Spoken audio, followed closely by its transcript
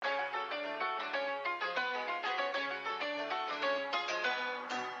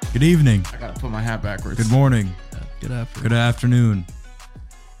Good evening. I gotta put my hat backwards. Good morning. Good afternoon. Good afternoon.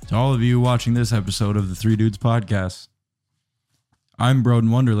 To all of you watching this episode of the Three Dudes Podcast, I'm Broden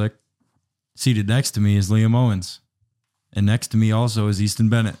Wunderlich. Seated next to me is Liam Owens. And next to me also is Easton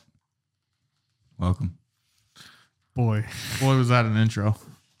Bennett. Welcome. Boy, was that an intro?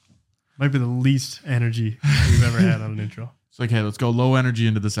 might be the least energy we've ever had on an intro. It's like, hey, let's go low energy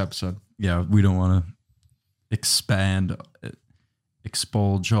into this episode. Yeah, we don't want to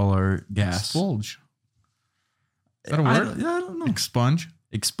expulge all our gas. Expulge. Is that a word? I don't know. Expunge?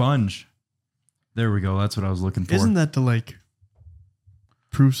 Expunge. There we go. That's what I was looking for. Isn't that to like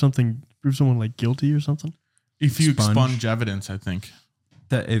prove someone like guilty or something? If you Expunge. expunge evidence, I think.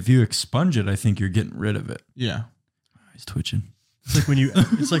 that if you expunge it, I think you're getting rid of it. Yeah. He's twitching. It's like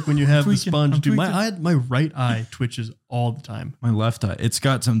when you have the sponge. I'm Dude, tweaking. my right eye twitches all the time. My left eye. It's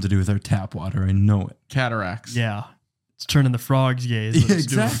got something to do with our tap water. I know it. Cataracts. Yeah, it's turning the frogs gay. Is what it's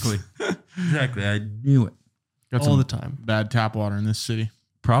doing. Exactly. Exactly. I knew it. Got all some the time. bad tap water in this city.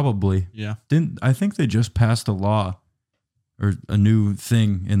 Probably. Yeah. I think they just passed a law or a new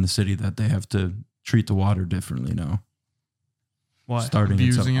thing in the city that they have to treat the water differently now. Why? Starting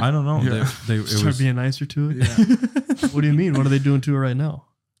Abusing it? I don't know. Yeah. It Start was, being nicer to it. Yeah. What do you mean? What are they doing to it right now?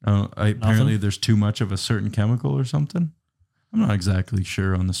 apparently there's too much of a certain chemical or something. I'm not exactly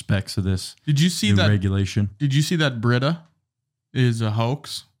sure on the specs of this Did you see new that? regulation. Did you see that Brita is a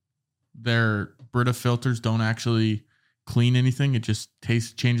hoax? Their Brita filters don't actually clean anything. It just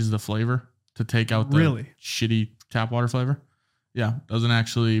changes the flavor to take out the Really? shitty tap water flavor. Yeah. Doesn't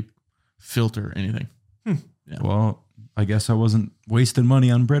actually filter anything. Yeah. Well, I guess I wasn't wasting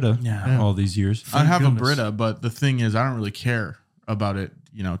money on Brita Yeah. all these years. I have goodness. a Brita, but the thing is, I don't really care about it,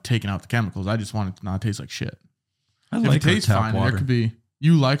 taking out the chemicals. I just want it to not taste like shit. I If like it our tastes tap fine, water. there could be.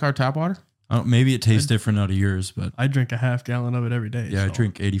 You like our tap water? Maybe it tastes different out of yours, but I drink a half gallon of it every day. yeah, I so.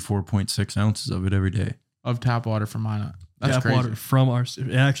 drink 84.6 ounces of it every day. Of tap water from mine. That's tap crazy. water from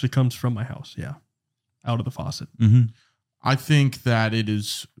it actually comes from my house. Yeah, out of the faucet. Mm-hmm. I think that it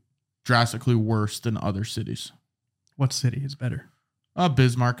is drastically worse than other cities. What city is better?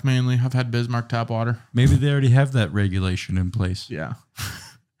 Bismarck mainly. I've had Bismarck tap water. Maybe they already have that regulation in place. Yeah.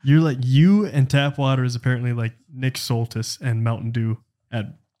 You and tap water is apparently like Nick Soltis and Mountain Dew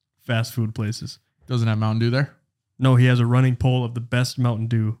at fast food places. Doesn't have Mountain Dew there? No, he has a running poll of the best Mountain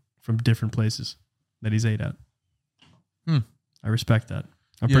Dew from different places that he's ate at. I respect that.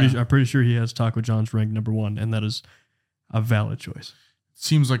 I'm pretty sure he has Taco John's ranked number 1, and that is a valid choice.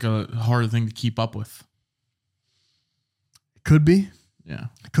 Seems like a hard thing to keep up with. It could be. Yeah.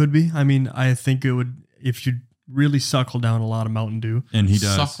 Could be. I mean, I think it would if you really suckle down a lot of Mountain Dew. And he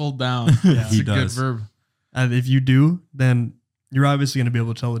does. Suckle down. Yeah. That's He a good does. verb. And if you do, then you're obviously going to be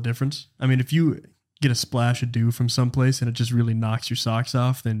able to tell the difference. I mean, if you get a splash of dew from someplace and it just really knocks your socks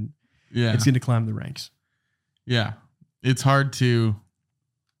off, then Yeah. it's going to climb the ranks. Yeah. It's hard to,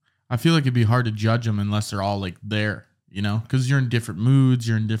 I feel like it'd be hard to judge them unless they're all like there, because you're in different moods,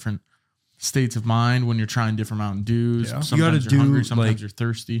 you're in different states of mind when you're trying different Mountain Dews. Yeah. Sometimes You gotta you're do, hungry, sometimes like- you're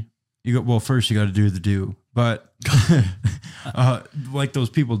thirsty. First you got to do the do, but like those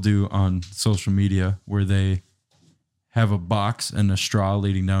people do on social media where they have a box and a straw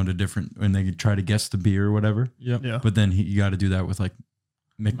leading down to different, and they try to guess the beer or whatever. Yep. Yeah. But then you got to do that with like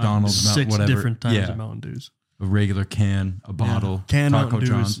McDonald's, 6 whatever. different types yeah, of Mountain Dews. a regular can, a bottle, Canned Taco Mountain Dew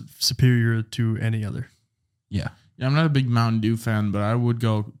John's. is superior to any other. Yeah. Yeah, I'm not a big Mountain Dew fan, but I would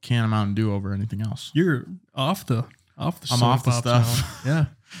go can of Mountain Dew over anything else. You're off the I'm soda off the pops stuff. now. Yeah.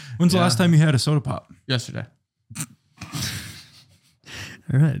 When's the Yeah. last time you had a soda pop? Yesterday.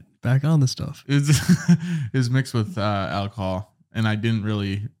 All right. Back on the stuff. It's mixed with alcohol, and I didn't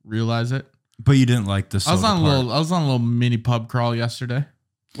really realize it. But you didn't like the soda I was on part. a little mini pub crawl yesterday.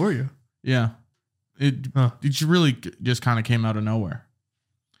 Were you? Yeah. It Huh. really just kind of came out of nowhere.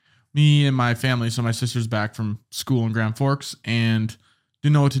 Me and my family, so my sister's back from school in Grand Forks and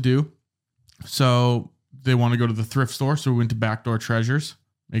didn't know what to do. So they want to go to the thrift store. So we went to Backdoor Treasures.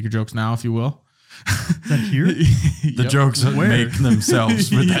 Make your jokes now, if you will. Is that here? The jokes Where? make themselves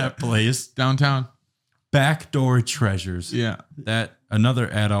for Yeah. that place. Downtown. Backdoor Treasures. Yeah. That another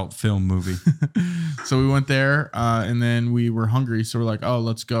adult film movie. So we went there and then we were hungry. So we're like, oh,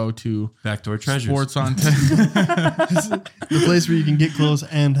 let's go to Backdoor Treasures. Sports on The place where you can get close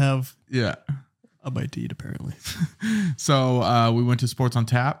and have Yeah. a bite to eat, apparently. So we went to Sports on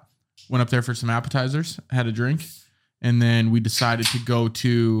Tap, went up there for some appetizers, had a drink, and then we decided to go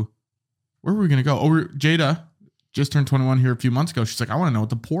to, where were we going to go? Jada just turned 21 here a few months ago. She's like, I want to know what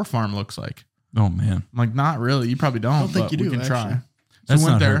the Poor Farm looks like. Oh man, I'm like, not really. You probably don't. I don't think but you we do, can try. actually. So that's we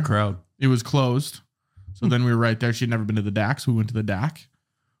went not there. her crowd. It was closed. So then we were right there. She'd never been to the DAC, so we went to the DAC.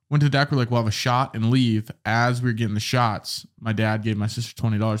 Went to the deck. We're like, we'll have a shot and leave. As we were getting the shots, my dad gave my sister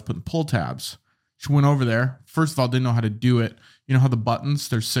 $20 putting pull tabs. She went over there. First of all, didn't know how to do it. You know how the buttons,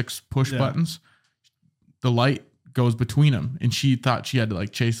 there's 6 push buttons. The light goes between them, and she thought she had to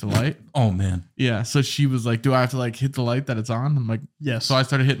like chase the light. Oh man. Yeah. So she was like, do I have to like hit the light that it's on? I'm like, Yes. so I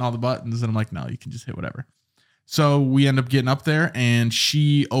started hitting all the buttons, and I'm like, no, you can just hit whatever. So we end up getting up there, and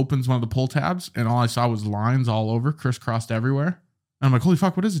she opens one of the pull tabs, and all I saw was lines all over, crisscrossed everywhere. And I'm like, holy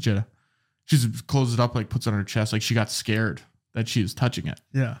fuck, what is it, Jetta? She just closes it up, like puts it on her chest, like she got scared that she was touching it.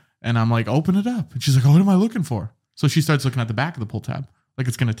 Yeah. And I'm like, open it up. And she's like, oh, what am I looking for? So she starts looking at the back of the pull tab, like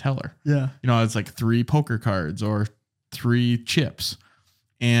it's gonna tell her. Yeah. You know, it's like 3 poker cards or 3 chips.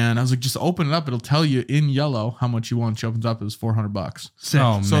 And I was like, just open it up. It'll tell you in yellow how much you want. She opens up. It was $400. Sick.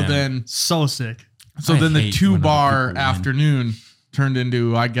 Oh, So man. then, So sick. so I then the hate when other 2-bar people win. afternoon turned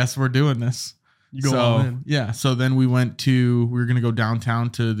into, I guess we're doing this. You go so, all in. Yeah. So then we were going to go downtown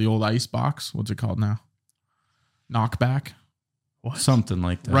to the old ice box. What's it called now? Knockback. What? Something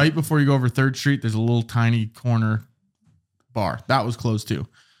like that. Right before you go over 3rd Street, there's a little tiny corner bar. That was closed too.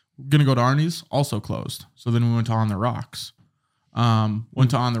 We're going to go to Arnie's, also closed. So then we went to On the Rocks. Went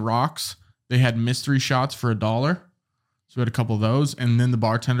to On the Rocks. They had mystery shots for $1. So we had a couple of those. And then the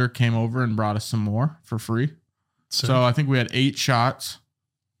bartender came over and brought us some more for free. Sick. So I think we had 8 shots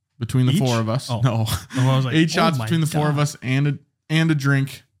between the Each? 4 of us. Oh. No. Oh, I was like, 8 shots my between the 4 of God. us and a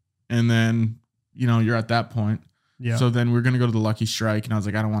drink. And then, you know, you're at that point. Yeah. So then we're going to go to the Lucky Strike. And I was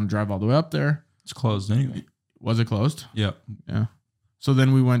like, I don't want to drive all the way up there. It's closed anyway. Was it closed? Yep. Yeah. So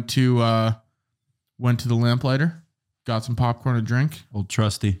then we went to the Lamplighter, got some popcorn and drink. Old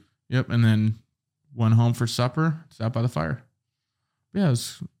trusty. Yep. And then went home for supper, sat by the fire. Yeah. It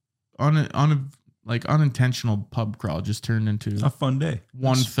was unintentional pub crawl just turned into A fun day.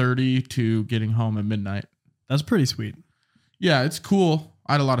 1:30 to getting home at midnight. That's pretty sweet. Yeah, it's cool.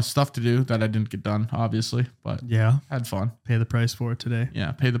 I had a lot of stuff to do that I didn't get done, obviously, but Yeah. had fun. Pay the price for it today.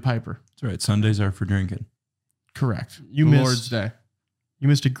 Yeah, pay the piper. That's right. Sundays are for drinking. Correct. You the missed- Lord's Day. You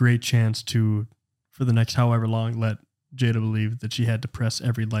missed a great chance to, for the next however long, let Jada believe that she had to press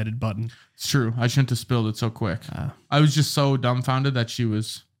every lighted button. It's true. I shouldn't have spilled it so quick. Ah. I was just so dumbfounded that she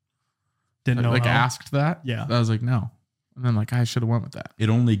was Didn't know like how. asked that. Yeah. I was like, no. And then like I should have went with that. It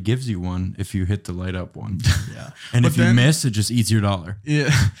only gives you one if you hit the light up one. Yeah. And But if you then- miss, it just eats your $1. Yeah.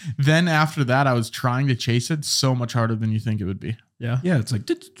 Then after that, I was trying to chase it so much harder than you think it would be. Yeah. Yeah, it's like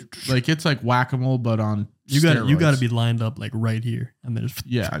Like it's like whack-a-mole, but on You got to steroids. be lined up like right here, and there's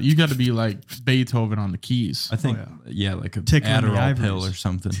Yeah, you got to be like Beethoven on the keys. I think Oh, yeah, like a Tickling the Adderall pill ivories. or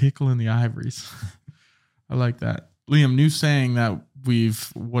something. Tickling the ivories. I like that. Liam, new saying that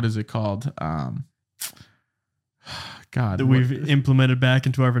what is it called? God, that what- we've implemented back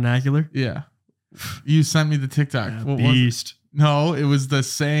into our vernacular. yeah. You sent me the TikTok. Yeah, What was it? beast. No, it was the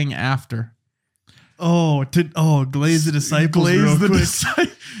saying after. Glaze the disciples Glaze real the, quick.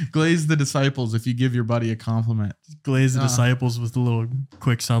 glaze the disciples if you give your buddy a compliment. Glaze the Ah. disciples with a little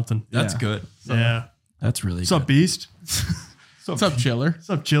quick something. That's Yeah. good. Yeah. That's really What's up, good. beast? What's up, chiller? What's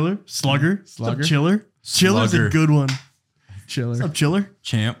up, chiller? Slugger? Slugger? What's up, chiller? Chiller's Slugger. a good one. Chiller. What's up, chiller?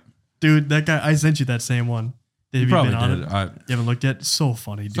 Champ. Dude, that guy, I sent you that same one. Have You you probably been on did. it? I, You haven't looked yet? So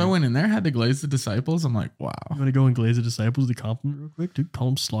funny, dude. So I went in there, had to glaze the disciples. I'm like, wow, You want to go and glaze the disciples the compliment real quick? Dude, call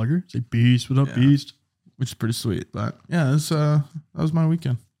him Slugger. Say, beast. What up, Yeah. beast? which is pretty sweet. But yeah, that was my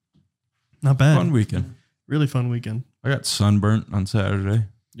weekend. Not bad. fun weekend. Really fun weekend. I got sunburnt on Saturday.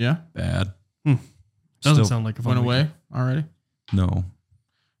 Yeah, Bad. Doesn't Still- sound like a fun went weekend. away already. No.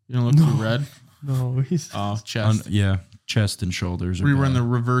 You don't look No. too red. No, he's Oh, chest. Yeah. Chest and shoulders. Are We were in bad. the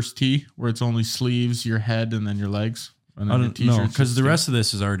reverse T where it's only sleeves, your head, and then your legs. And I then your don't know t-shirts because just the stay- rest of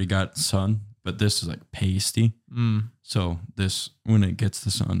this has already got sun, but this is like pasty. So this, when it gets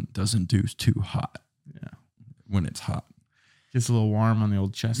the sun, doesn't do too hot. Yeah. When it's hot. Gets a little warm on the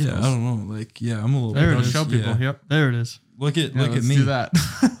old chest. Yeah, I don't know. Like, yeah, I'm a little. There it Don't is. show people. Yeah. Yep. there. It is. Look at Yeah, look at let's me. do that.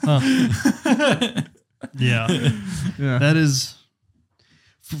 Huh. Yeah. Yeah. That is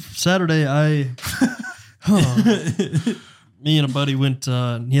Saturday. Me and a buddy went.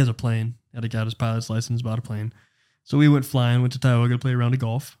 He has a plane. Had got his pilot's license, bought a plane. So we went flying. Went to Tioga to play a round of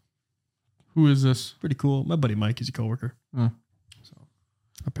golf. Who is this? Pretty cool. My buddy Mike, he's a coworker. Oh. So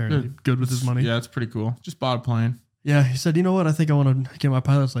apparently good with his money. Yeah, it's pretty cool. Just bought a plane. Yeah, he said, you know what? I think I want to get my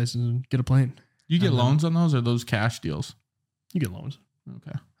pilot's license and get a plane. You get And then- loans on those, or are those cash deals? You get loans.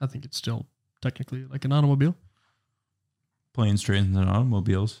 Okay. I think it's still technically like an automobile. Planes, trains, and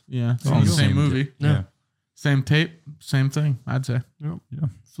automobiles. Yeah, it's There all you the go. same Same movie. di- Yeah. Same tape, same thing, I'd say.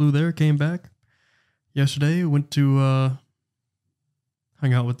 Flew there, came back. Yesterday, went to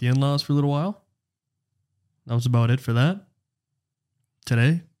hung out with the in-laws for a little while. That was about it for that.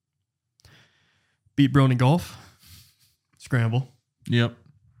 Today, Beat Brony golf. Scramble. Yep.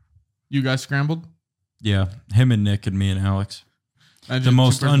 You guys scrambled? Yeah, him and Nick and me and Alex. I did The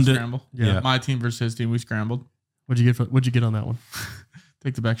most scramble. Yeah. My team versus his team. We scrambled. What'd you get on that one?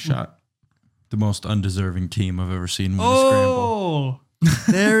 Take the back shot. The most undeserving team I've ever seen win a scramble. Oh,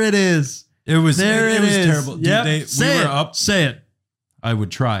 there it is. It was There it it was is. terrible. Dude, Yep. we Say were it. up. Say it. I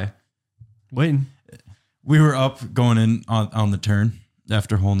would try. Waiting. We were up going in on the turn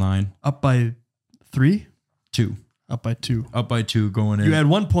after hole 9. Up by 3? 2. Up by 2. Up by 2 going in. You at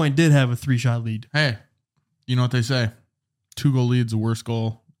one point did have a 3-shot lead. Hey, you know what they say? 2-goal lead's the worst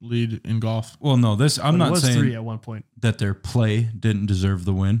goal lead in golf. Well, no, I'm But it not was saying 3 at one point. that their play didn't deserve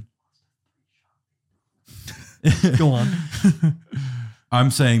the win. Go on.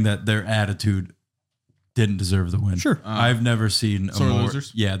 I'm saying that their attitude didn't deserve the win. Sure. I've never seen a Sore more.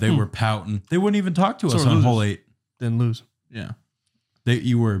 losers? Yeah, they were pouting. They wouldn't even talk to us Sore on losers. hole 8. Then lose. Yeah.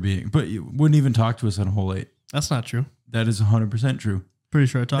 You were being, but you wouldn't even talk to us on hole 8. That's not true. That is 100% true. Pretty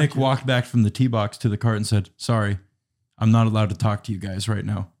sure I talked Nick to you. walked back from the tee box to the cart and said, "Sorry, I'm not allowed to talk to you guys right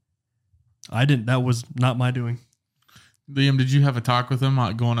now." I didn't. That was not my doing. Liam, did you have a talk with him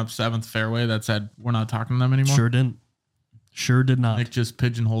going up 7th fairway that said, we're not talking to them anymore? Sure didn't. Sure did not. Nick just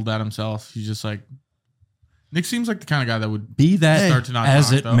pigeonholed that himself. He's just like, Nick seems like the kind of guy that would Be that start to not as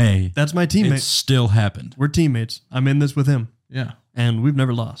talk, it though. may, That's my it teammate. still happened. We're teammates. I'm in this with him. Yeah. And we've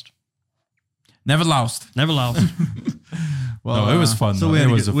never lost. Never lost. Never lost. Well, No, it was fun. So though. we It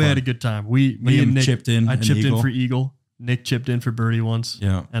was had a good time. Me Liam and Nick chipped in. I an chipped eagle. in for eagle. Nick chipped in for birdie once.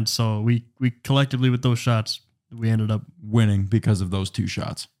 Yeah, And so we collectively with those shots, we ended up winning because of those 2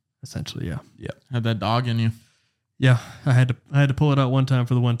 shots. essentially, yeah. had that dog in you. Yeah. I had to pull it out one time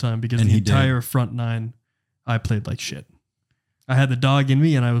for the one time because And the he did. entire front 9 I played like shit. I had the dog in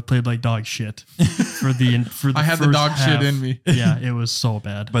me and I played like dog shit for the I had the first dog half. shit in me. Yeah, it was so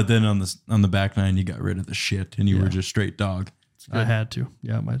bad. But then on the back 9, you got rid of the shit and you Yeah. were just straight dog. I had to.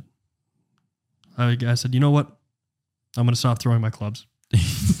 Yeah, I said, you know what? I'm gonna stop throwing my clubs.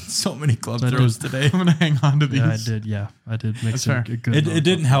 So many club I throws did. today. I'm going to hang on to these. Yeah, I did. Yeah, I did make That's some fair. good. It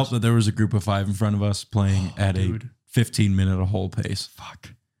didn't help that there was a group of 5 in front of us playing at dude. a 15-minute a hole pace. Fuck.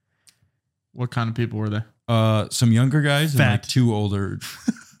 What kind of people were they? Some younger guys and like Fat. 2 older.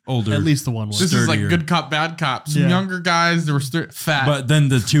 At least the one was. This is like Sturdier. good cop, bad cop. Some Yeah. younger guys, they were fat. But then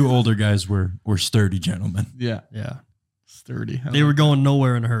the 2 older guys were sturdy gentlemen, yeah, Yeah, sturdy. they were going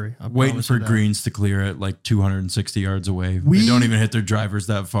nowhere in a hurry. I waiting promise for you that. greens to clear at like 260 yards away. We- They don't even hit their drivers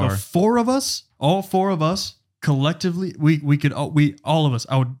that The far. 4 of us, all 4 of us, collectively, all of us,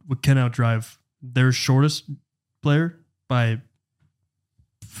 we can outdrive their shortest player by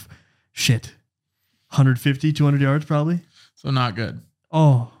 150, 200 yards probably. So not good.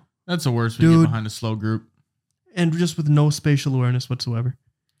 Oh, That's the worst when you Dude. get behind a slow group. and just with no spatial awareness whatsoever.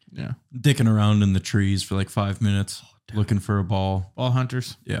 Yeah. Dicking around in the trees for like 5 minutes, looking for a ball. Ball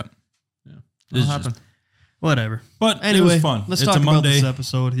hunters. Yeah. Yeah. It's That'll just- happen. Whatever. But Anyway, it was fun. let's It's talk a about Monday. this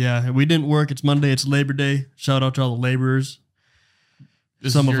episode. Yeah, we didn't work. It's Monday. It's Labor Day. Shout out to all the laborers.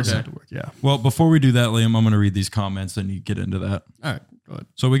 This Some is of your us day. had to work. Yeah. Well, before we do that, Liam, I'm going to read these comments and you get into that. All right. Go ahead.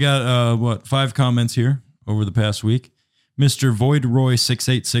 So we got 5 comments here over the past week. Mr.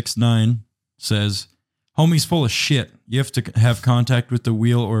 VoidRoy6869 says, "Homie's full of shit. You have to have contact with the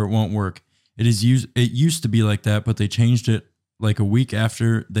wheel or it won't work. It used to be like that, but they changed it like a week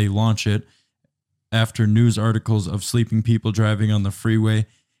after they launch it. After news articles of sleeping people driving on the freeway,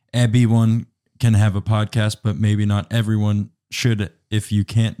 everyone can have a podcast, but maybe not everyone should if you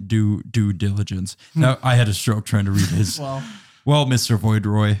can't do due diligence." Now, I had a stroke trying to read his. Well, Well, Mr.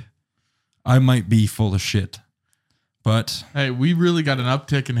 Voidroy, I might be full of shit, but hey, we really got an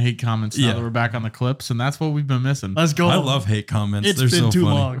uptick in hate comments now Yeah. that we're back on the clips, and that's what we've been missing. Let's go. I love hate comments. It's They're been so too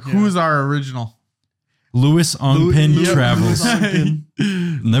funny. long. Who's our original? Lewis Ongpin Yep, Travels. Lewis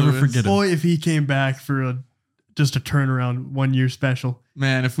Ongpin. Never Lewis. forget him. Boy, if he came back for just a turnaround 1 year special,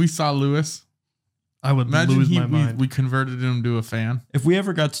 Man, if we saw Lewis, I would imagine lose my mind. we converted him to a fan. If we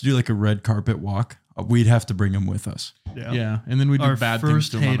ever got to do like a red carpet walk, we'd have to trip him with us. Yeah. And then we do Our bad things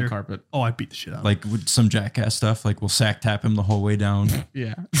first to him on hater. the carpet. Oh, I'd beat the shit out of him. Like with some jackass stuff. Like we'll sack tap him the whole way down.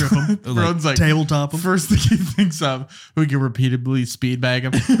 Yeah. Trip him. Broden's like, Tabletop him. first thing he thinks of, we can repeatedly speed bag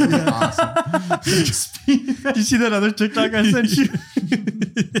him. Awesome. Did you see that other TikTok I sent you?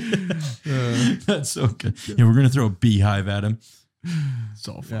 That's so good. Yeah, we're gonna throw a beehive at him.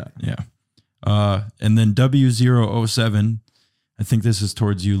 So funny. Yeah. Yeah. And then W007, I think this is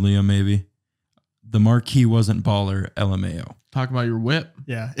towards you, Liam, maybe. The marquee wasn't baller, LMAO. Talk about your whip.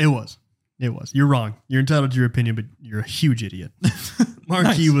 Yeah, it was. It was. You're wrong. You're entitled to your opinion, but you're a huge idiot.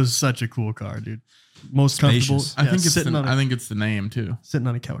 Marquee Nice. was such a cool car, dude. Most comfortable. Spacious. I think it's sitting on a, I think it's the name too. sitting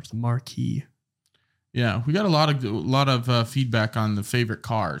on a couch. The Marquee. Yeah, we got a lot of feedback on the favorite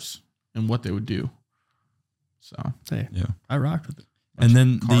cars and what they would do. So Hey, Yeah. I rocked with it. And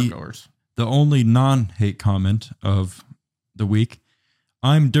then car goers. the only non-hate comment of the week,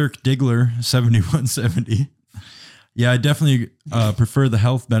 I'm Dirk Diggler, 7170. Yeah, I definitely prefer the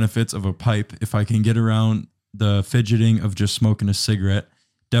health benefits of a pipe if I can get around the fidgeting of just smoking a cigarette.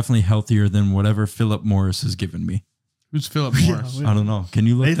 Definitely healthier than whatever Philip Morris has given me. Who's Philip Morris? wait. I don't know. Can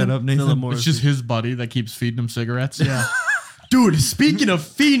you look Nathan? that up, Nathan? Philip Morris. It's just his buddy that keeps feeding him cigarettes. Yeah. Dude, speaking of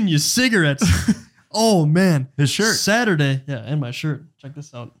feeding you cigarettes. Oh, man. His shirt. Saturday. Yeah, and my shirt. Check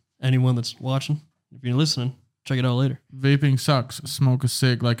this out. Anyone that's watching, if you're listening, check it out later. Vaping sucks. Smoke a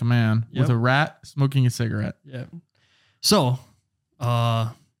cig like a man. Yep. With a rat smoking a cigarette. Yeah. So,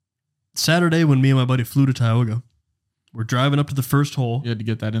 Saturday when me and my buddy flew to Tioga, we're driving up to the first hole. You had to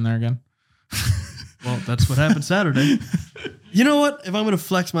get that in there again. Well, that's what happened Saturday. You know what? If I'm going to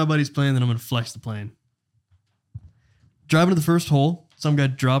flex my buddy's plane, then I'm going to flex the plane. Driving to the first hole, some guy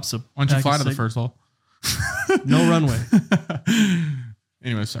drops a Why don't you pack fly of to the cig- first hole? No runway.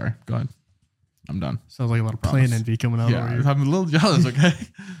 Anyway, sorry. Go ahead. I'm done. Sounds like a lot of plane envy coming out Yeah, over you. I'm a little jealous, okay?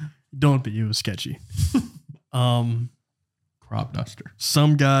 Don't be. It was sketchy. Crop duster.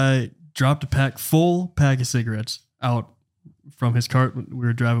 Some guy dropped a full pack of cigarettes out from his cart when we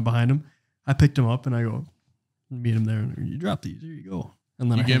were driving behind him. I picked him up and I go meet him there. And you drop these. There you go.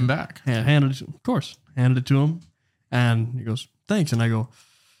 And then You I get him back. handed it to him. Of course. Handed it to him. And he goes, thanks. And I go,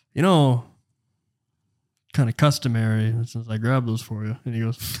 kind of customary since I grabbed those for you. And he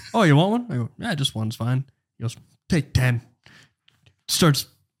goes, oh, you want one? I go, yeah, just one's fine. He goes, take 10. Starts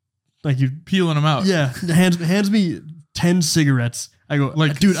like you. Peeling him out. Yeah. Hands me 10 cigarettes. I go,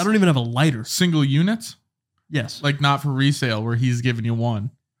 Like, dude, I don't even have a lighter. Single units? Yes. Like not for resale where he's giving you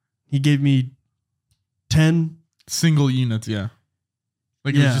one. He gave me 10. Single units, yeah.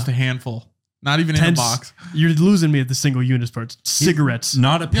 Like it Yeah. was just a handful. Not even in 10 a box. You're losing me at the single units parts. Cigarettes.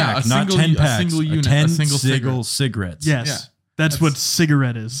 Not a Yeah, pack, a not single 10 a packs. single unit, a 10 single single cigarettes. Yes. Yeah. That's what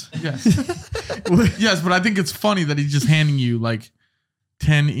cigarette is. Yes. Yes, but I think it's funny that he's just handing you like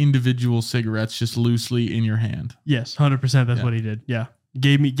 10 individual cigarettes just loosely in your hand. Yes, 100%. That's Yeah. what he did. Yeah.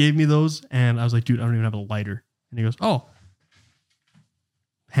 Gave me those, and I was like, dude, I don't even have a lighter. And he goes, oh.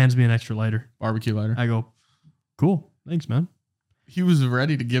 Hands me an extra lighter. Barbecue lighter. I go, cool. Thanks, man. He was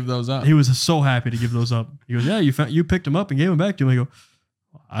ready to give those up. He was so happy to give those up. He goes, yeah, you picked them up and gave them back to him. I go,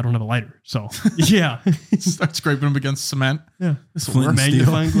 I don't have a lighter. So, yeah. Start scraping them against cement. Yeah. This Flint works. and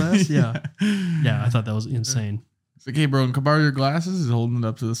steel. Magnifying glass. Yeah. Yeah. I thought that was insane. It's like, hey, bro, can I borrow your glasses? He's holding it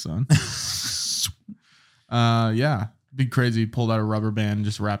up to the sun. Yeah. Big crazy. Pulled out a rubber band and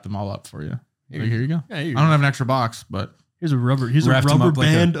just wrapped them all up for you. Like, here you go. Yeah, I don't have an extra box, but Here's a rubber Wrapped 'em up like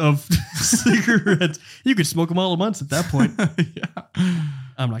band of cigarettes. You could smoke them all at once at that point. yeah.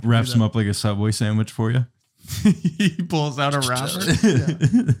 I'm not gonna Wraps do them that. up like a Subway sandwich for you. He pulls out a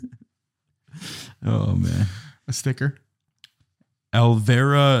wrapper, Oh, man. a sticker.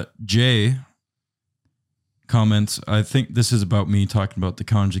 Alvera J comments, I think this is about me talking about the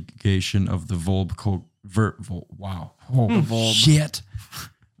conjugation of the wow. Oh, shit.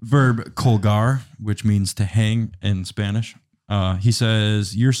 Verb colgar, which means to hang in Spanish. He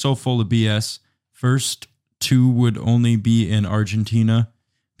says, you're so full of BS. First two would only be in Argentina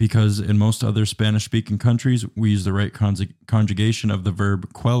because in most other Spanish-speaking countries, we use the right conjugation of the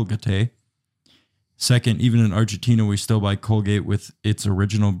verb cuelgate. Second, even in Argentina, we still buy Colgate with its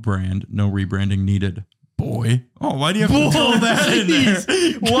original brand. No rebranding needed. Boy. Oh, why do you have to throw that in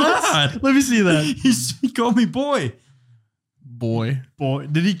there? What? God. Let me see that. He called me boy. Boy. Boy.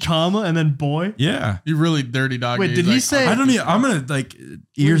 Did he comma and then boy? Yeah. You really dirty dog. Wait, He's did he like, say- I don't even, I'm going to like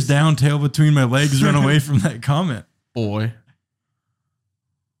ears down, tail between my legs, run away from that comment. boy?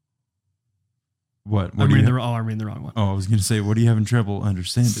 What? I'm do reading you I'm reading the wrong one. Oh, I was going to say, what are you having trouble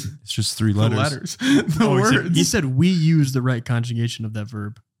understanding? It's just three The letters. letters. The Oh, words. he said we use the right conjugation of that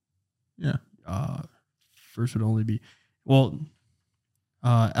verb. Yeah. First would only be,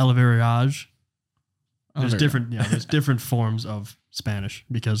 elevarage. There's there's different forms of Spanish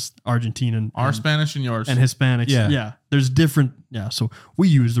because Argentinian Our Spanish and yours. and Hispanics. Yeah. Yeah. There's different. Yeah. So we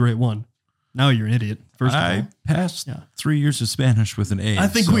use the right one. Now you're an idiot. First of I all. passed Yeah. 3 years of Spanish with an A. I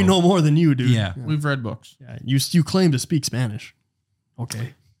think we so- know more than you do. Yeah. We've read books. Yeah. You claim to speak Spanish.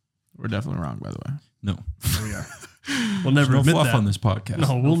 Okay. We're definitely wrong, by the way. No. There we are. We'll There's never no admit fluff that. on this podcast.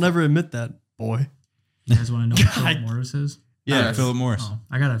 No, we'll never admit that, boy. You guys want to know what God. Philip Morris is? Yeah, Yes. Philip Morris. Oh,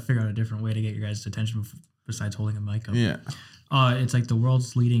 I gotta figure out a different way to get your guys' attention besides holding a mic up. Yeah. It's like the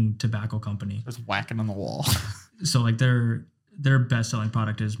world's leading tobacco company. Just whacking on the wall. So like their best-selling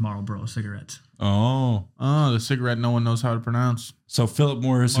product is Marlboro cigarettes. Oh, Oh, the cigarette no one knows how to pronounce. so Philip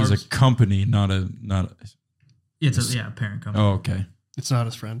Morris is Mars. a company, not a. It's a parent company. Oh, okay. It's not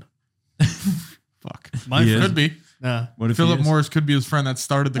his friend. Fuck. My He friend. is. Could be. Nah, What if Philip he is? Morris could be his friend that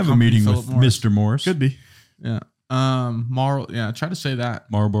started the Have a company. meeting Philip with Morris. Mr. Morris. could be Yeah. Yeah. Try to say that.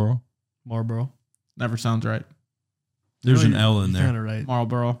 Marlboro. Marlboro. Never sounds right. There's No, an L in Kind there. of right.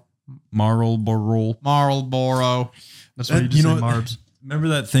 Marlboro. Marlboro. Marlboro. That's why you You just know say what? Marbs. Remember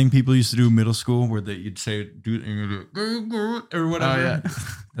that thing people used to do in middle school where you'd say do and you'd go, or whatever. Oh, yeah.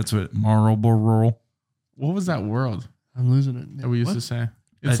 That's what Marlboro. What was that world I'm losing it. that we used What? to say?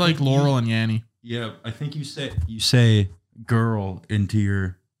 It's I like think Laurel and Yanny. Yeah, I think you say girl into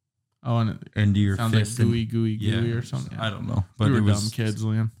your Oh, and it sounds like fist and- gooey or something. I don't know, but we were it was dumb kids,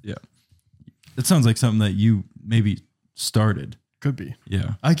 Liam. It sounds like something that you maybe started. Could be.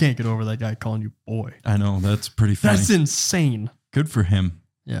 Yeah, I can't get over that guy calling you boy. I know that's pretty funny. That's insane. Good for him.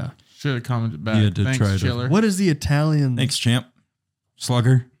 Yeah. Should have commented back. You had to Thanks, try to- Chiller. What is the Italian? Thanks, champ.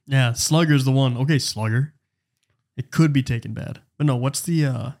 Slugger. Yeah, Slugger's the one. Okay, Slugger. It could be taken bad. But no, what's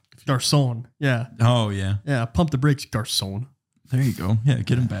the Garcon? Yeah. Oh yeah, Yeah, pump the brakes, Garcon. there you go. Yeah,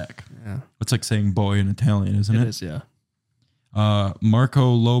 get him back. Yeah. It's like saying boy in Italian, isn't It it? is, yeah. Marco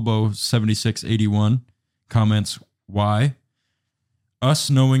Lobo 7681 comments, why? Us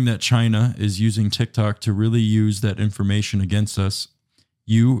knowing that China is using TikTok to really use that information against us,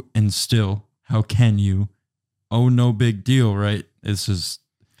 you and still, how can you? Oh, no big deal, right? This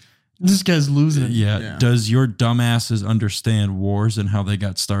guy's losing it. Yeah. Yeah. Does your dumbasses understand wars and how they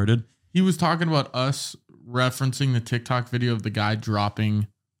got started? He was talking about us referencing the TikTok video of the guy dropping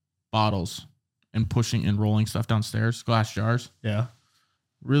bottles and pushing and rolling stuff downstairs, glass jars. Yeah.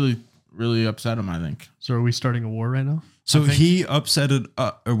 Really, really upset him, I think. So are we starting a war right now? So I think- he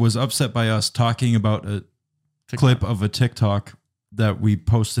was upset by us talking about a TikTok. clip of a TikTok that we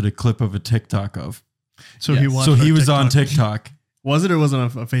posted a clip of a TikTok of. So Yes. he watched So he our was on TikTok. Was it or was it a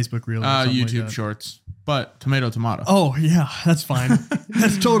Facebook reel? or something like YouTube that? shorts. But tomato. Oh yeah, that's fine.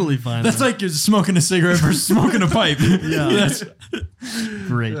 That's totally fine. That's like you're smoking a cigarette versus smoking a pipe. Yeah. That's,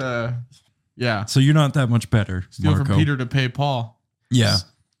 great. Yeah. so you're not that much better, Steal Marco. from Peter to pay Paul. Yeah.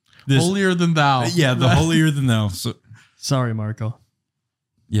 This, Holier than thou. yeah, the holier than thou. So Sorry, Marco.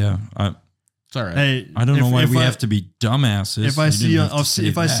 yeah, It's all right. Hey, I don't know if- why if we I- have to be dumbasses. If I see you, didn't have to say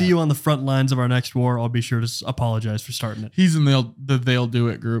if I see that. you on the front lines of our next war, I'll be sure to apologize for starting it. He's in the They'll Do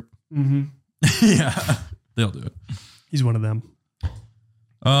It group. Mm-hmm. yeah, they'll do it. He's one of them.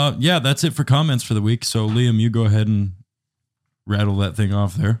 Yeah, that's it for comments for the week. So Liam, you go ahead and rattle that thing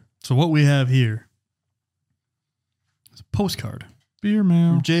off there. So what we have here is a postcard Beer from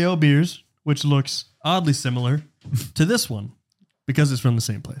man. JL Beers, which looks oddly similar to this one because it's from the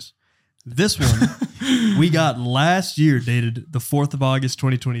same place. This one we got last year, dated the 4th of August,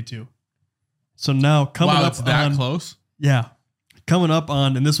 2022. So now coming Wow, up it's that on, close. yeah, coming up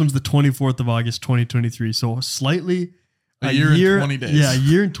on, and this one's the 24th of August, 2023. So slightly A year and 20 days. Yeah, a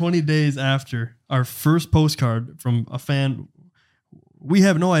year and 20 days after our first postcard from a fan. We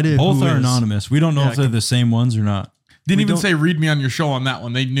have no idea. Both who are is. anonymous. We don't know Yeah, if they're the same ones or not. Didn't We even don't- say read me on your show on that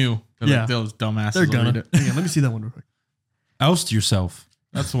one. They knew. They're Yeah. like, those dumbasses. They're will gonna. read it. Hang on, let me see that one real quick. Oust yourself.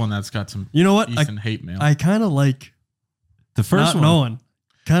 That's the one that's got some You know what? decent hate mail. I kind of like The first not one. knowing.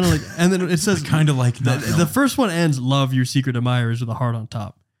 Kind of like, and then it says Kind of like the, that. the first one ends "Love your secret admirers" with a heart on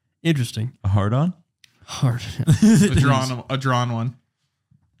top. Interesting. A hard on? Heart. a drawn one.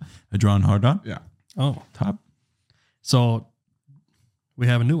 A drawn hard on? Yeah. Oh, Top. so we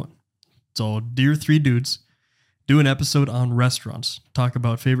have a new one. So, dear three dudes, do an episode on restaurants. Talk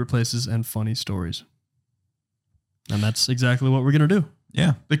about favorite places and funny stories. And that's exactly what we're gonna do.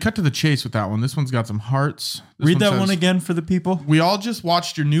 Yeah. They cut to the chase with that one. This one's got some hearts. This Read that says, one again for the people. We all just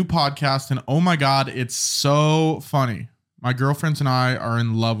watched your new podcast, and oh my God, it's so funny. My girlfriends and I are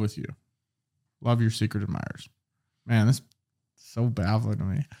in love with you. Love your secret admirers. Man, this is so baffling to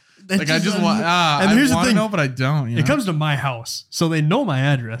me. Like, I just want, and I here's the want to thing. know, but I don't. You It know? comes to my house, so they know my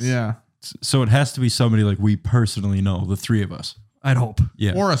address. Yeah. So it has to be somebody like we personally know, the three of us. I'd hope.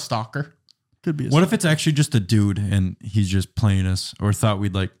 Yeah. Or a stalker. Could be. What if it's actually just a dude and he's just playing us or thought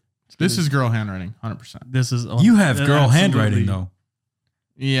we'd like, This is girl handwriting, 100%. this is? you have girl absolutely- handwriting though.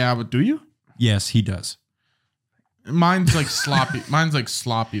 Yeah, but Do you? Yes, he does. mine's like sloppy. Mine's like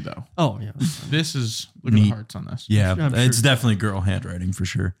sloppy, though. Oh yeah. This is, look at the Neat. hearts on this. Yeah. I'm It's sure. definitely girl handwriting for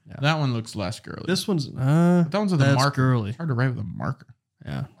sure. That one looks less girly. This one's. That one's with a that's marker. girly. It's hard to write with a marker.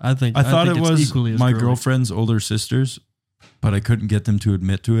 Yeah, I think. I thought think it it's was equally as my girly. girlfriend's older sisters, but I couldn't get them to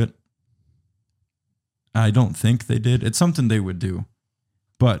admit to it. I don't think they did. It's something they would do,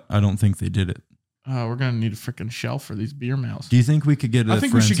 but I don't think they did it. We're gonna need a freaking shelf for these beer mails. Do you think we could get a I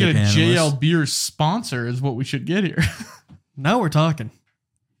think we should get a forensic JL analyst? Beer sponsor. Is what we should get here. Now we're talking.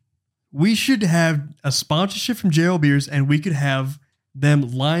 We should have a sponsorship from JL Beers, and we could have them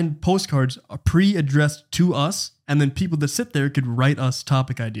line postcards pre-addressed to us, and then people that sit there could write us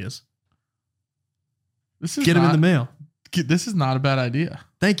topic ideas. This is Get them in the mail. This is not a bad idea.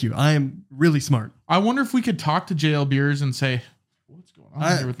 Thank you. I am really smart. I wonder if we could talk to JL Beers and say, "What's going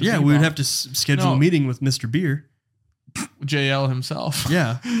on here with the Yeah, Z-Bomb?" we would have to schedule No. a meeting with Mr. Beer. JL himself.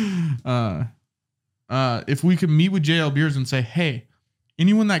 Yeah. If we could meet with JL Beers and say, "Hey,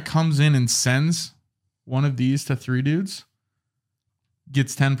 anyone that comes in and sends one of these to Three Dudes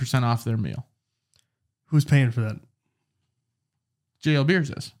gets 10% off their meal." Who's paying for that? JL Beers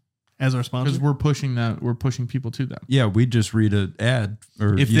is, As our because sponsor? we're pushing that. We're pushing people to them. Yeah, we just read an ad,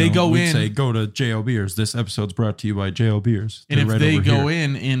 or If they go we'd in- say go to JL Beers. This episode's brought to you by JL Beers. And They're if right they over go here.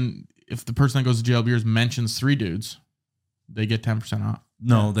 in and if the person that goes to JL Beers mentions Three Dudes, they get 10% off.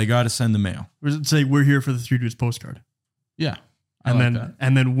 no, they got to send the mail. Or does it say we're here for the Three Dudes postcard? Yeah, I And like then that.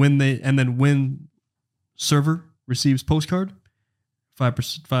 and then when server receives postcard,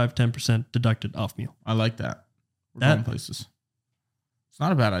 10% deducted off meal. I like that. We're That- going places. It's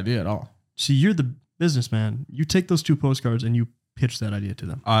not a bad idea at all. See, you're the businessman. You take those 2 postcards and you pitch that idea to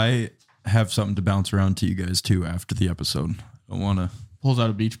them. I have something to bounce around to you guys too after the episode. I want to. Pulls out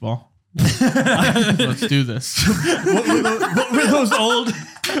a beach ball. Let's do this. What were those old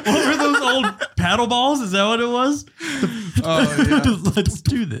paddle balls? Is that what it was? Oh, Let's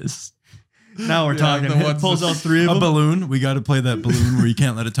do this. Now we're Yeah, talking. the It ones pulls that- out 3 of A them. balloon. We got to play that balloon where you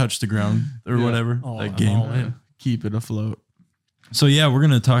can't let it touch the ground or Yeah. whatever. Oh, that I'm game. all in. Keep it afloat. So yeah, we're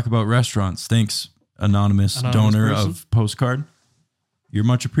gonna talk about restaurants. Thanks, anonymous donor person. of postcard. You're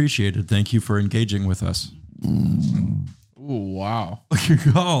much appreciated. Thank you for engaging with us. Oh, wow.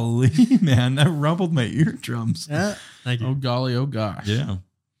 Golly, man, that rumbled my eardrums. Yeah. Thank you. Oh, golly. Oh, gosh. Yeah.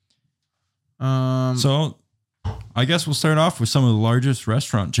 So, So, I guess we'll start off with some of the largest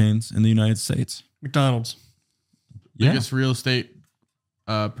restaurant chains in the United States. McDonald's. Yeah. biggest real estate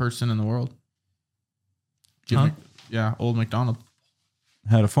person in the world. Jim Huh? Yeah, old McDonald.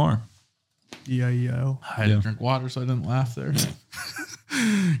 Had a farm. E-I-E-I-O. I had Yeah. to drink water, so I didn't laugh there.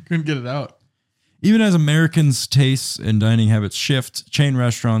 Couldn't get it out. Even as Americans' tastes and dining habits shift, chain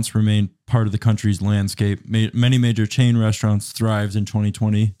restaurants remain part of the country's landscape. Many major chain restaurants thrived in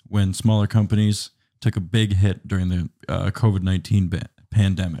 2020 when smaller companies took a big hit during the COVID-19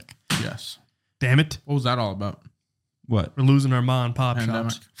 pandemic. Yes. Damn it. What was that all about? What? We're losing our mom and pop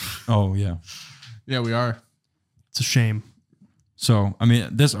Pandemic. shops. Oh, yeah. Yeah, we are. It's a shame. So, I mean,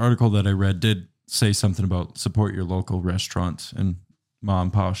 this article that I read did say something about support your local restaurants and mom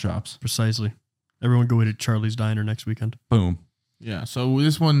and pop shops. Precisely. Everyone go eat at Charlie's Diner next weekend. Boom. Yeah, so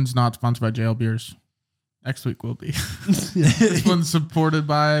this one's not sponsored by JL Beers. Next week will be. This one's supported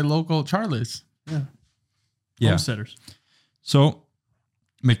by local Charlie's. Yeah. Homesteaders. So,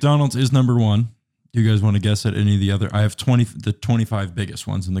 McDonald's is number one. Do you guys want to guess at any of the other? I have 25 biggest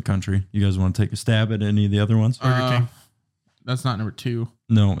ones in the country. You guys want to take a stab at any of the other ones? Burger King. That's not number 2.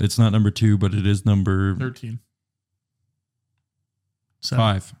 No, it's not number 2, but it is number 13. 7.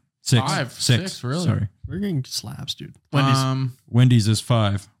 5. 6. Five. 6. Six, really? Sorry. Burger King slaps, dude. Wendy's. Wendy's is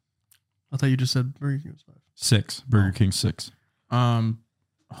 5. I thought you just said Burger King was 5. 6. Burger King 6.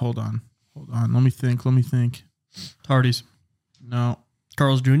 Hold on. Let me think. Hardee's. No,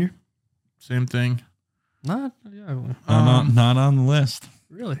 Carl's Jr. same thing. Not. Yeah. Not on the list.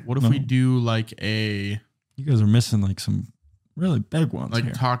 Really? What if No. we do like a You guys are missing like some really big ones like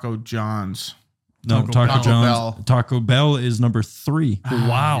here. Taco John's? No, Taco Taco Bell. John's. Bell. Taco Bell is number 3.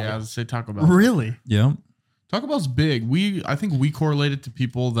 Wow. Yeah, I would say Taco Bell. Really? Yeah. Taco Bell's big. I think we correlate it to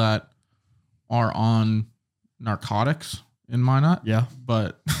people that are on narcotics in Minot. Yeah.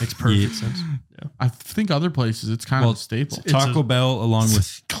 But Makes perfect Yeah. sense. I think other places it's kind Well, of a staple. It's Taco a- Bell along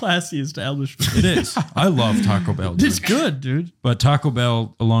with Classy establishment. it is. I love Taco Bell. dude. It's good, dude. But Taco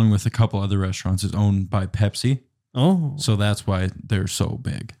Bell along with a couple other restaurants is owned by Pepsi. Oh. So that's why they're so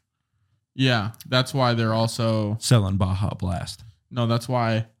big. Yeah, that's why they're also Selling Baja Blast. no. That's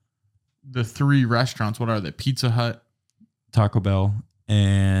why the 3 restaurants. What are they? Pizza Hut. Taco Bell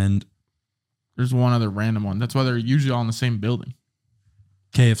and There's one other random one. That's why they're usually all in the same building.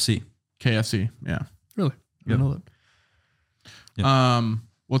 KFC. KFC. Yeah. Really? I Yep. didn't know that.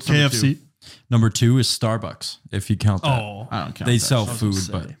 What's number KFC. 2? Number 2 is Starbucks, if you count that. Oh. I don't count. They that. sell I was gonna food,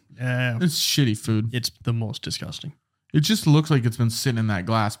 say. but Yeah. It's shitty food. It's the most disgusting. It just looks like it's been sitting in that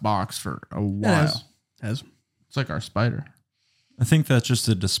glass box for a while. Has. It's like our spider. I think that's just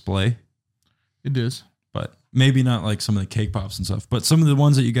a display, It is. but maybe not like some of the cake pops and stuff. But some of the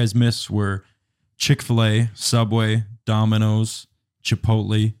ones that you guys missed were Chick-fil-A, Subway, Domino's,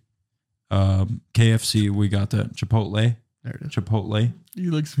 Chipotle, KFC. We got that. Chipotle. There it is. Chipotle. He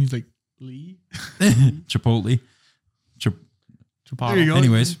looks at me, he's like, Lee? Chipotle. Chipotle. There you go.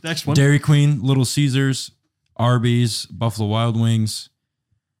 Anyways, Next one. Dairy Queen, Little Caesars, Arby's, Buffalo Wild Wings,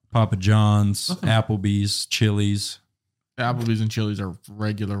 Papa John's, Nothing. Applebee's, Chili's. Applebee's and Chili's are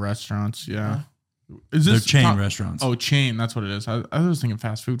regular restaurants. Yeah. They're chain restaurants. Oh, chain. That's what it is. I was thinking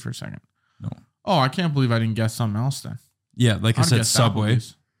fast food for a second. No. Oh, I can't believe I didn't guess something else then. Yeah, like I I'd said, guess Subway,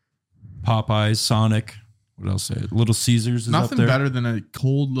 Applebee's. Popeyes, Sonic. What else? Say it? Little Caesars is Nothing up there. better than a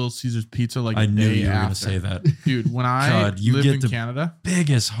cold Little Caesars pizza like I a knew day you were going after. to say that. Dude, when I God, you lived get in the Canada,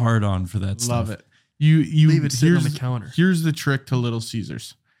 biggest hard on for that stuff. love it. You Leave it sitting on here's the counter. Here's the trick to Little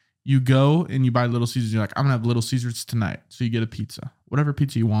Caesars. You go and you buy Little Caesars. You're like, I'm gonna have Little Caesars tonight. So you get a pizza, whatever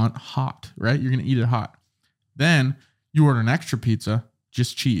pizza you want, hot, right? You're gonna eat it hot. Then you order an extra pizza,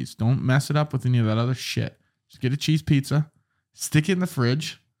 just cheese. Don't mess it up with any of that other shit. Just get a cheese pizza, stick it in the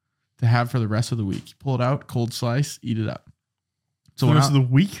fridge to have for the rest of the week. You pull it out, cold slice, eat it up. So the when rest of the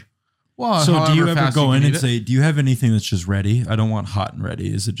week? well, So do you however ever fast go you in can and eat it. say, do you have anything that's just ready? I don't want hot and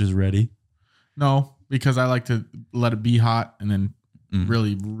ready. Is it just ready? No, because I like to let it be hot and then Mm.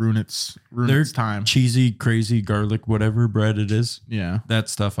 really ruin its They're time. cheesy, crazy, garlic, whatever bread it is. Yeah. That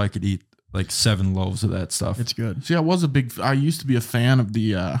stuff, I could eat like 7 loaves of that stuff. It's good. See, I used to be a fan of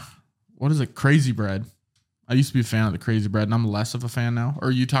the, what is it? Crazy bread. I used to be a fan of the crazy bread and I'm less of a fan now. Or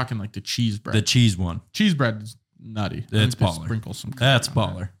are you talking like the cheese bread? The cheese one. Cheese bread is nutty. I That's think they baller. Sprinkle some. That's crap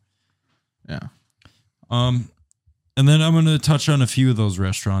on baller. there. Yeah. And then I'm going to touch on a few of those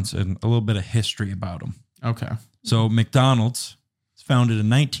restaurants and a little bit of history about them. Okay. So McDonald's was founded in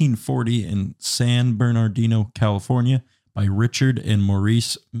 1940 in San Bernardino, California by Richard and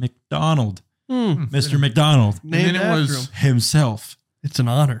Maurice McDonald. Mr. McDonald And then it was, himself. It's an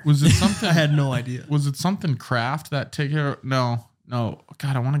honor. was it something? I had no idea. Was it something Kraft that take care? No. God,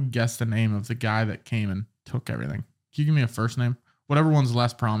 I want to guess the name of the guy that came and took everything. Can you give me a first name? Whatever one's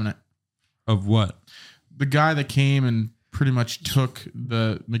less prominent. Of what? The guy that came and pretty much took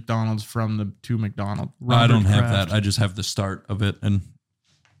the McDonald's from the two McDonald's. I don't have Kraft. that. I just have the start of it. And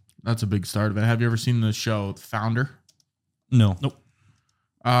That's a big start of it. Have you ever seen the show Founder? no. Nope.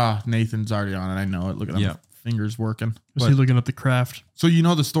 Nathan's already on it. I know it. Look at him. Yeah. Fingers working. Was he looking up the craft? So you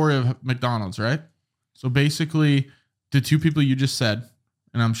know the story of McDonald's, right? So basically, the two people you just said,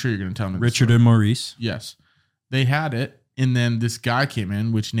 and I'm sure you're going to tell me. the Richard story. and Maurice. Yes. They had it, and then this guy came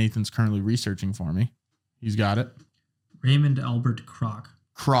in, which Nathan's currently researching for me. He's got it. Raymond Albert Kroc.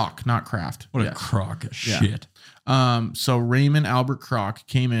 Kroc, not Kraft. What a Yes. crock of Yeah. shit. So Raymond Albert Kroc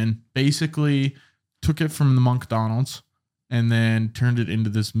came in, basically took it from the McDonald's, and then turned it into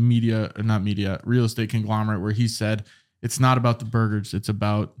this real estate conglomerate where he said, it's not about the burgers, it's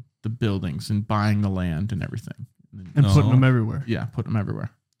about the buildings and buying the land and everything. And putting No. them everywhere Yeah, put them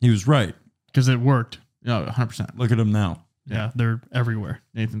everywhere. He was right. because it worked. No, 100%. Look at him now. Yeah, they're everywhere.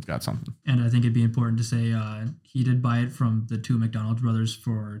 Nathan's got something. And I think it'd be important to say he did buy it from the two McDonald's brothers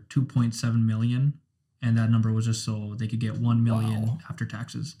for $2.7 million, and that number was just so they could get $1 million Wow. after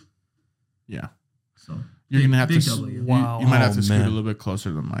taxes. Yeah. So You're going to have to, big W. Wow. you might have Oh, to scoot man. a little bit closer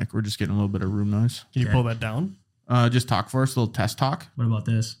to the mic. We're just getting a little bit of room noise. Can you Okay. pull that down? Just talk for us, a little test talk. What about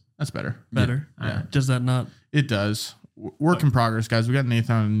this? That's better. Better. Yeah. Does that not? It does. Work in progress, guys. We got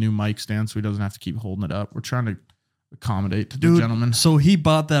Nathan on a new mic stand so he doesn't have to keep holding it up. We're trying to accommodate to the Dude, gentleman. so he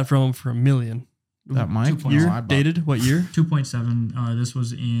bought that from him for $1 million. That mic? 2.0. Year? No, I bought- Dated? What year? 2.7. This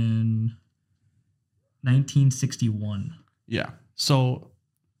was in 1961. Yeah. So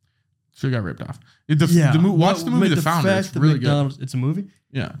So it got ripped off. Watch the movie The Founder. fact It's that really good. McDonald's, it's a movie. Did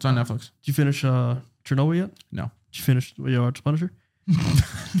Yeah, it's on Netflix. you finish Chernobyl yet? No. Did you finish You Watch Punisher?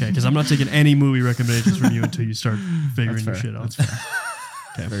 Okay, because I'm not taking any movie recommendations from you until you start figuring your That's shit fair. out. That's fair.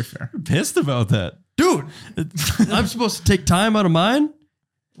 Okay, very fair. Pissed about that. Dude, I'm supposed to take time out of mine?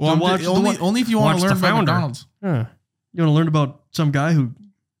 Well, watch the only if you want watch to learn The about Founder. McDonald's. Huh. You want to learn about some guy who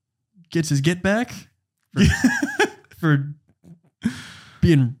gets his get back for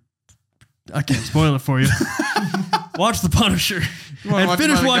being. I can't spoil it for you. Watch The Punisher wanna and watch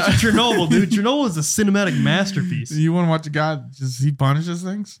finish about a watching guy- Chernobyl, dude. Chernobyl is a cinematic masterpiece. You want to watch a guy just he punishes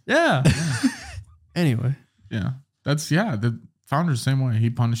things? Yeah. Anyway, Yeah, the Founder's the same way. He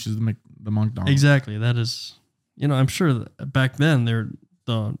punishes the McDonald's. exactly. That is, I'm sure that back then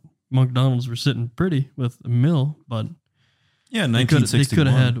the McDonald's were sitting pretty with a mill, but Yeah, they could 1961.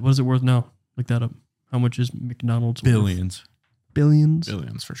 have had. What is it worth now? Look that up. How much is McDonald's? worth? billions. Billions.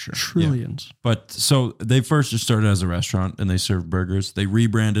 Billions for sure. Trillions. But so they first just started as a restaurant and they served burgers. They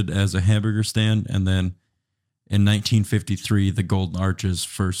rebranded as a hamburger stand, and then In 1953, the Golden Arches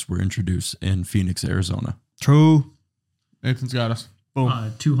first were introduced in Phoenix, Arizona. True. Nathan's got us. Boom.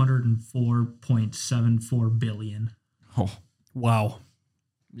 204.74 billion. Oh, Wow.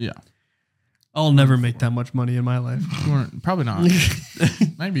 Yeah. I'll never make that much money in my life. You weren't, probably not.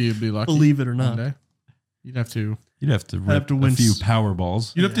 Maybe you'd be lucky. Believe it or one not. day. You'd have to rip to a win few s-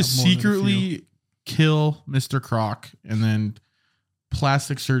 Powerballs. You'd have to more than a secretly kill Mr. Croc and then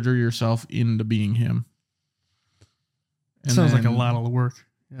plastic surgery yourself into being him. And Sounds like a then- lot of work.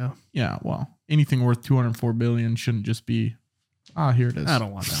 Yeah. Yeah, well, anything worth 204 billion shouldn't just be, here it is. I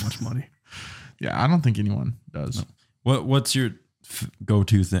don't want that much money. Yeah, I don't think anyone does. What's your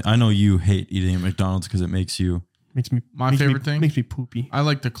go-to thing? I know you hate eating at McDonald's because it makes you. Makes me My makes me- favorite thing? makes me poopy. I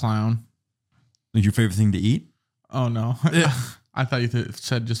like the clown. Like your favorite thing to eat? Oh no, I thought you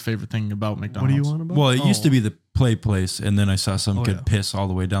said just favorite thing about What McDonald's. do you want about? Well, it used to Oh. be the play place, and then I saw some Oh, kid yeah. piss all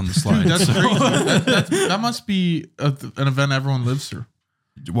the way down the slide. That's So, crazy. That must be an event everyone lives through.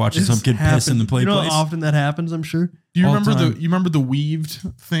 watching some This kid piss in the happens. play You know place. how often that happens, I'm sure. Do you All remember time. you remember the weaved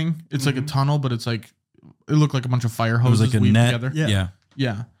thing? It's like a tunnel, but it's like it looked like a bunch of fire It was hoses like a weaved net. together. Yeah. Yeah.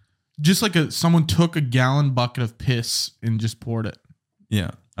 Yeah. Just like someone took a gallon bucket of piss and just poured it.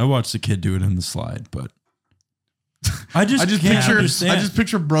 Yeah. I watched the kid do it in the slide, but I just can't picture understand.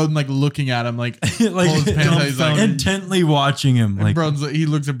 Broden like looking at him like like pull his pants out, he's like- intently watching him. and Like Broden's he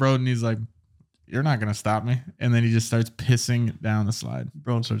looks at Broden and he's like, "You're not gonna stop me." And then he just starts pissing down the slide.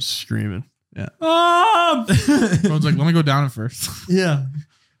 Bro starts screaming. "Mom!" Broden's like, "Let me go down it first." Yeah.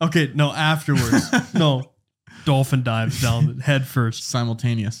 Okay, no, afterwards. No. Dolphin dives down head first.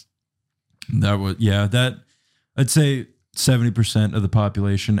 Simultaneous. That was that I'd say 70% of the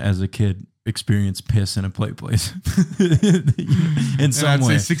population as a kid experienced piss in a play place. In And some I'd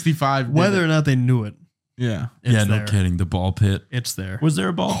way. say 65. did Whether it. or not they knew it, Yeah. it's Yeah, there. no kidding. The ball pit. It's there. Was there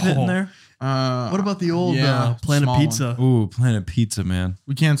a ball pit in Oh. there? What about the old yeah, Planet small one. Pizza? Ooh, Planet Pizza, man.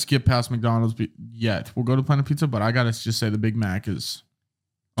 We can't skip past McDonald's yet. We'll go to Planet Pizza, but I gotta just say the Big Mac is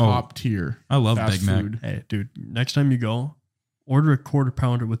top tier. I love fast Big Mac. food. Hey, dude, next time you go, order a quarter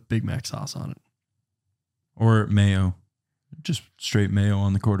pounder with Big Mac sauce on it. Or mayo. Just straight mayo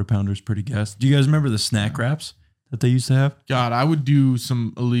on the quarter pounder is pretty gas. Do you guys remember the snack wraps that they used to have? God, I would do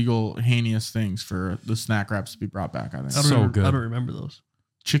some illegal, heinous things for the snack wraps to be brought back. I think So good. I don't remember those.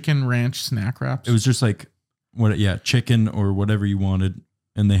 chicken ranch snack wraps. It was just like chicken or whatever you wanted.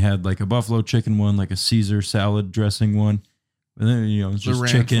 And they had like a buffalo chicken one, like a Caesar salad dressing one. And then, it's The just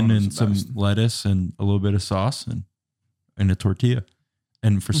ranch chicken one was and the some best. lettuce and a little bit of sauce and a tortilla.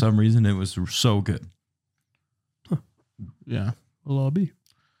 And for some reason, it was so good. yeah, Well, I'll be.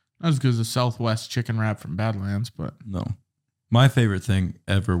 not as good as the Southwest chicken wrap from Badlands, but No. My favorite thing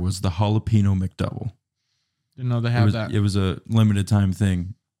ever was the jalapeno McDouble. didn't know they It have was, that. it was a limited time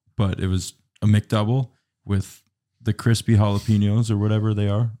thing, but it was a McDouble with the crispy jalapenos or whatever they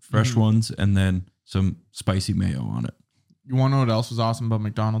are, fresh ones, and then some spicy mayo on it. You want to know what else was awesome about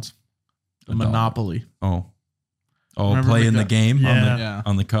McDonald's? The A dollar. Monopoly. Oh, Remember playing the McDo- game Yeah. Yeah.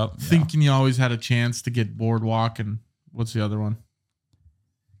 on the cup. Yeah. Thinking you always had a chance to get Boardwalk and what's the other one?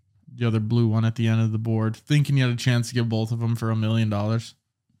 The other blue one at the end of the board. Thinking you had a chance to get both of them for $1 million. No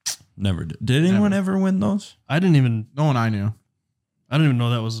Never did. Did anyone ever win those? I didn't even one I knew. know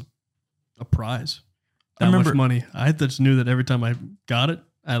that was a prize. I That much remember- money. I just knew that every time I got it,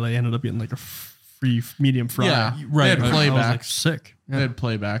 I ended up getting like a free medium fry. Yeah, Right. They had I- I was I was playbacks. like sick. They Yeah. had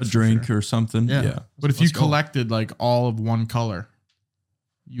playbacks. A for drink sure. or something? Yeah. Yeah. But if you Let's go. collected like all of one color,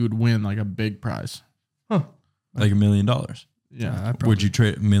 you would win like a big prize. Huh. Like $1 million. Yeah. I probably- Would you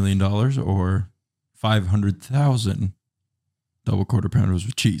trade $1 million or 500,000 double quarter pounders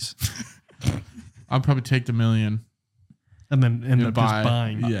with cheese? I'd probably take the $1 million and then end and up just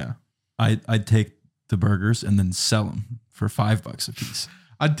buying? Yeah. I'd take the burgers and then sell them for $5 a piece.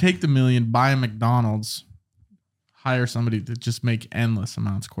 I'd take the $1 million, buy a McDonald's, hire somebody to just make endless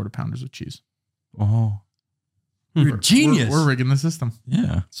amounts of quarter pounders with cheese. Oh, you're a We're- genius. We're rigging the system.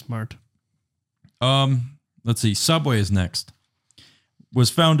 Yeah. Smart. Let's see. Subway is next. Was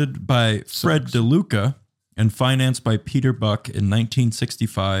founded by Fred Sucks. DeLuca and financed by Peter Buck in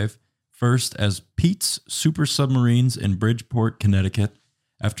 1965, first as Pete's Super Submarines in Bridgeport, Connecticut.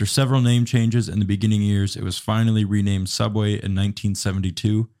 After several name changes in the beginning years, it was finally renamed Subway in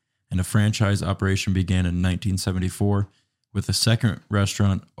 1972, and a franchise operation began in 1974, with a second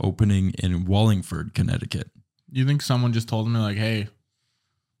restaurant opening in Wallingford, Connecticut. You think someone just told me like, hey,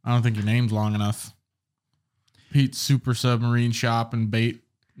 I don't think your name's long enough. Pete's Super Submarine Shop and Bait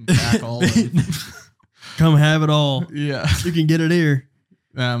and Tackle. Come have it all. Yeah. You can get it here.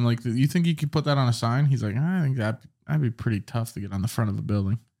 And I'm like, you think you could put that on a sign? He's like, I think that'd be pretty tough to get on the front of a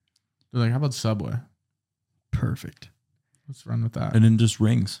building. They're like, how about Subway? Perfect. Let's run with that. And then just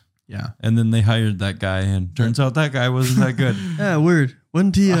rings. Yeah. And then they hired that guy, and turns out that guy wasn't that good. Yeah, weird.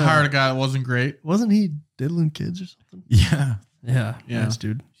 Wasn't he? I hired a guy that wasn't great. Wasn't he diddling kids or something? Yeah. Yeah. Yeah. Nice,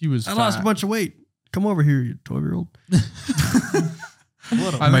 dude. He was I lost a fat. bunch of weight. Come over here, you 12-year-old.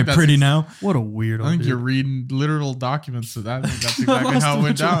 I Am I think pretty now? What a weirdo. I think dude. you're reading literal documents of that. I think that's exactly how it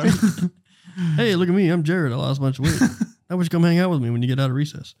went down. Hey, look at me. I'm Jared. I lost a bunch of weight. How about you come hang out with me when you get out of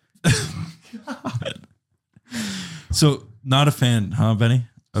recess? So, not a fan, huh, Benny?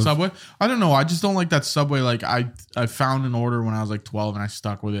 Subway? I don't know. I just don't like that Subway. Like I found an order when I was like 12 and I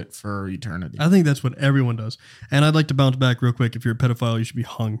stuck with it for eternity. I think that's what everyone does. And I'd like to bounce back real quick. If you're a pedophile, you should be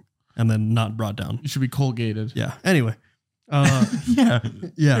hung and then not brought down. You should be Colgated. Yeah. Anyway. Yeah. Yeah.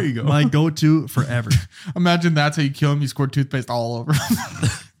 There you go. My go-to forever. Imagine that's how you kill him. You squirt toothpaste all over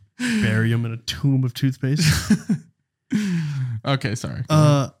him. Bury him in a tomb of toothpaste. Okay, sorry.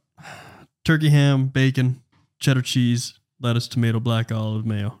 Turkey ham, bacon, cheddar cheese, lettuce, tomato, black olive,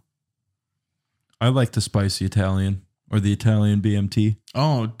 mayo. I like the spicy Italian or the Italian BMT.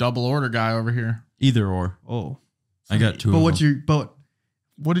 Oh, double order guy over here. Either or. Oh. I got two But of what's them. your but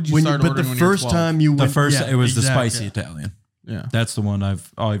What did you when start but ordering the when you were first 12? time you The went first, yeah, it was exactly. the spicy Italian. Yeah. That's the one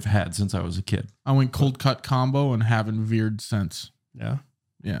I've had since I was a kid. I went cold cut combo and haven't veered since. Yeah.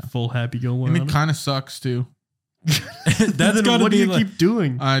 Yeah. Full happy go one. And on it kind of sucks too. That's Then got to what do be you like, keep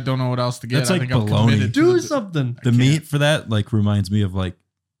doing? I don't know what else to get. That's I like think I'm baloney. committed to Do the- something. the I meat can't. for that like reminds me of like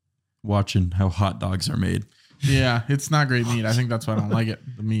watching how hot dogs are made. Yeah, it's not great meat. I think that's why I don't like it.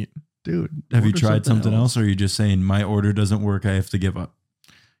 The meat. Dude. Have you order tried something else, or are you just saying my order doesn't work, I have to give up?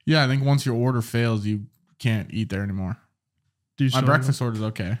 Yeah, I think once your order fails, you can't eat there anymore. Do My something breakfast order's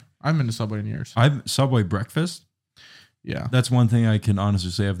okay. I haven't been to Subway in years. I've Subway breakfast. Yeah. That's one thing I can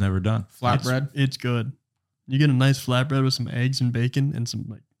honestly say I've never done. Flatbread. It's good. You get a nice flatbread with some eggs and bacon and some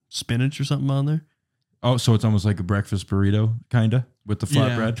like spinach or something on there. Oh, so it's almost like a breakfast burrito, kind of, with the Yeah,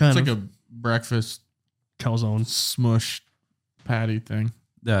 flatbread. Kind it's like of. a breakfast Calzone. smush patty thing.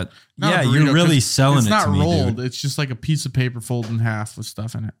 That Not yeah, a burrito, you're really 'cause selling it's it not to me, rolled. dude. It's just like a piece of paper folded in half with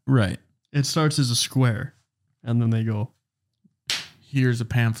stuff in it. Right. It starts as a square, and then they go Here's a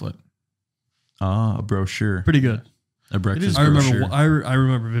pamphlet. Ah, a brochure. pretty good. A breakfast I remember. brochure. I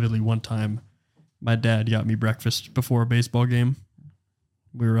remember vividly one time, my dad got me breakfast before a baseball game.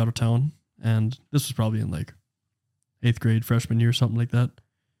 We were out of town, and this was probably in like 8th grade, freshman year, something like that.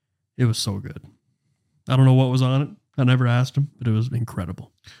 It was so good. I don't know what was on it. I never asked him, but it was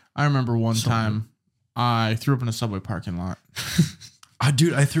incredible. I remember one So time I threw up in a Subway parking lot.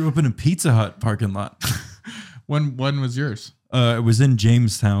 Dude, I threw up in a Pizza Hut parking lot. When was yours? It was in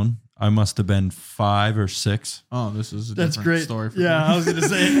Jamestown. I must have been 5 or 6. Oh, this is a That's different great. story. For Yeah, me. I was gonna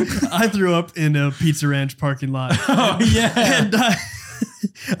say I threw up in a Pizza Ranch parking lot. Oh, yeah. and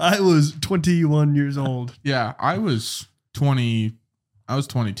I was 21 years old. Yeah, I was 20. I was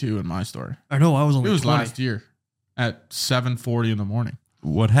 22 in my story. I know I was only It was 20. last year at 7:40 in the morning.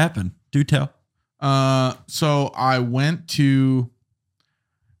 What happened? Do tell. So I went to.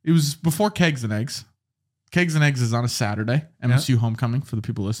 It was before Kegs and Eggs. Kegs and Eggs is on a Saturday. MSU homecoming for the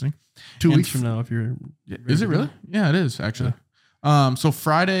people listening. 2 And weeks from now, if you're Is it really? Yeah, it is actually. So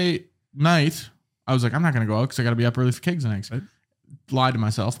Friday night, I was like, I'm not gonna go out because I got to be up early for Kegs and Eggs. Right. Lied to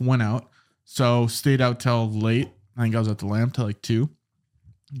myself. Went out. So stayed out till late. I think I was at the Lamb till like 2.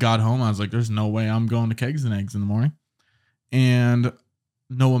 Got home. I was like, there's no way I'm going to Kegs and Eggs in the morning. And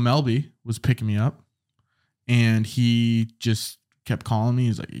Noah Melby was picking me up, and he just kept calling me.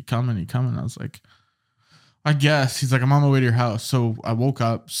 He's like, "You coming? You coming?" I was like, I guess. He's like, I'm on my way to your house. So I woke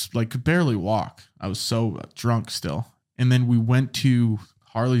up, like, could barely walk. I was so drunk still. And then we went to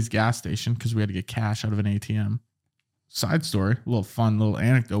Harley's gas station because we had to get cash out of an ATM. Side story, a little fun little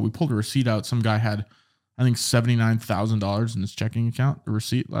anecdote. We pulled a receipt out. Some guy had, I think, $79,000 in his checking account, the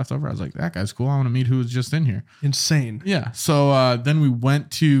receipt left over. I was like, that guy's cool. I want to meet who was just in here. insane. Yeah. So then we went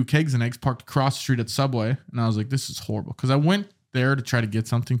to Kegs and Eggs, parked across the street at Subway. And I was like, this is horrible. Because I went there to try to get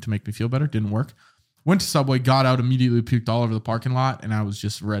something to make me feel better. Didn't work. Went to Subway, got out, immediately puked all over the parking lot, and I was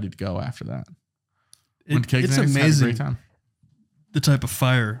just ready to go after that. Went to Kegs It's and Eggs, had a amazing great time. the type of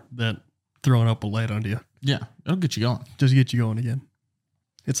fire that throwing up a light onto you Yeah, it'll get you going. just get you going again.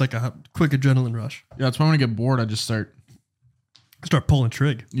 It's like a quick adrenaline rush. Yeah, that's why when I get bored, I just start, Start pulling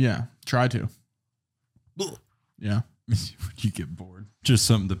trig. try to. Yeah. You get bored. Just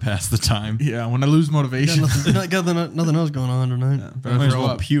something to pass the time. Yeah, when I lose Got motivation. nothing else going on tonight. Yeah, better Might as throw well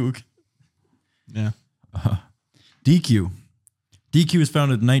up. puke. Yeah. DQ. DQ was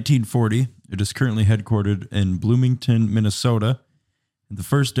founded in 1940. It is currently headquartered in Bloomington, Minnesota. The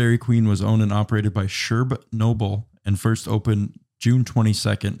first Dairy Queen was owned and operated by Sherb Noble and first opened June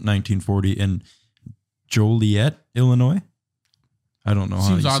 22nd, 1940 in Joliet, Illinois. I don't know how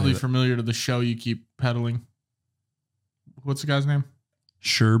Seems you oddly say that. familiar to the show you keep peddling. What's the guy's name?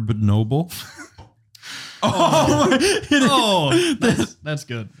 Chernobyl. Oh, that's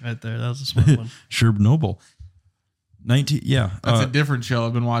good right there. That was a smart one. Chernobyl. 19. Yeah. That's a different show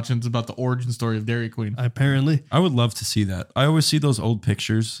I've been watching. It's about the origin story of Dairy Queen. Apparently, I would love to see that. I always see those old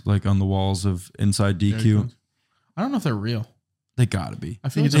pictures like on the walls of Inside Dairy DQ. Queens. I don't know if they're real. They gotta be. I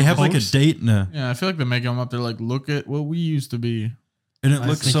feel think like it's They a have like a hoax. date yeah, I feel like they make them up. They're like, look at what we used to be. and it I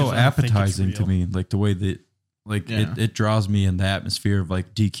looks think so it's- I think it's appetizing to real. me. Like the way that, like Yeah. it draws me in the atmosphere of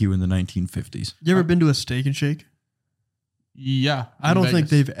like DQ in the 1950s. you ever been to a Steak and Shake? Yeah. I don't in think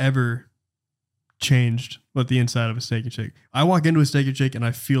Vegas. they've ever changed what the inside of a Steak and Shake. I walk into a Steak and Shake and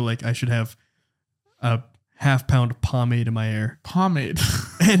I feel like I should have a half-pound of pomade in my hair Pomade.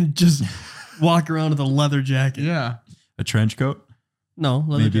 and just walk around with a leather jacket. Yeah. A trench coat, No,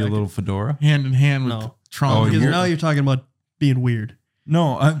 leather maybe jacket. a little fedora. Hand in hand with No. Trump. Oh, Because you're- now you're talking about being weird.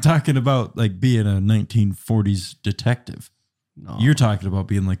 No, I'm talking about like being a 1940s detective. No, You're talking about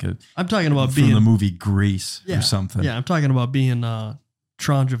being like a I'm talking about from being the movie Grease yeah, or something. Yeah, I'm talking about being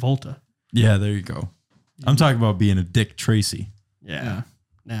Tron Travolta. Yeah, there you go. I'm talking about being a Dick Tracy. Yeah,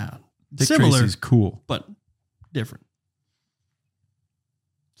 nah, Dick similar Tracy's cool. but different.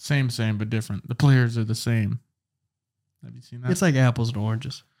 Same, but different. The players are the same. Have you seen that? It's like apples and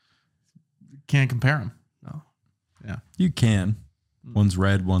oranges. Can't compare them. No, You can. One's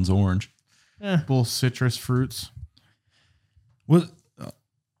red, one's orange. Both citrus fruits. What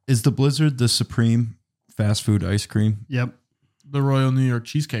is the Blizzard the supreme fast food ice cream? yep, The Royal New York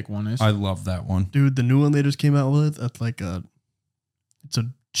Cheesecake one is. I love that one. dude. The new one they just came out with, it's like it's a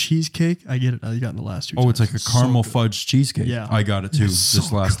cheesecake. I get it. You got in the last two. Oh, it's times. like a caramel so good. fudge cheesecake. Yeah. I got it too It's this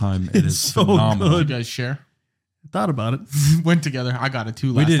so last time. It It's is so phenomenal. Did good. you guys share? Thought about it. Went together. I got it too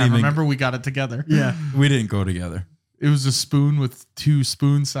We last didn't time. even- Remember, we got it together. Yeah. We didn't go together. It was a spoon with two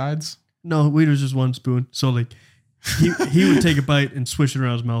spoon sides. No, we was just one spoon. So like, he would take a bite and swish it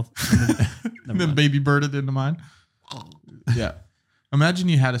around his mouth. And then, never And then mind. baby birded into mine. Yeah. Imagine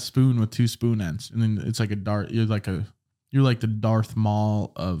you had a spoon with two spoon ends, and then it's like a dart. You're like the Darth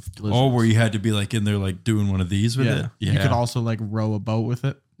Maul of Blizzards. Oh, where you had to be like in there, like doing one of these with it. Yeah, You could also like row a boat with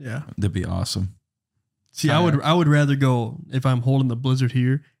it. Yeah. that'd be awesome. See, I would rather go if I'm holding the Blizzard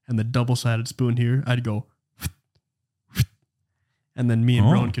here and the double sided spoon here. I'd go, and then me and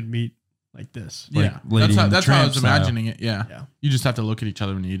Oh. Rowan could meet like this. Like Yeah. Lady and the That's how I Tramp was style. imagining it. Yeah. Yeah. You just have to look at each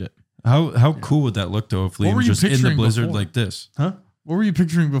other when you eat it. How cool would that look though if What Liam were was you just in the picturing Blizzard before? like this? Huh? What were you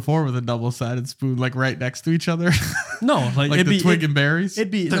picturing before with a double sided spoon, like right next to each other? No, like, like it'd the be twig and berries? it'd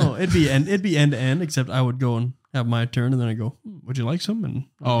be end to end. Except I would go and have my turn, and then I go, would you like some? And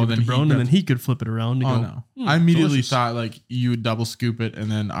Oh, give it then to he Brown, and grabs- then he could flip it around. And Oh go, no! "Hmm, I immediately delicious." thought like you would double scoop it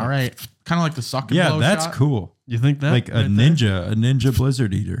and then all right, kind of like the suck and Yeah, blow that's shot. cool. You think that? Like a right there? ninja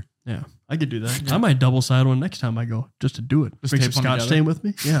Blizzard eater. Yeah, I could do that. I might double side one next time I go, just to do it. Just Bring some tape them scotch together? tape with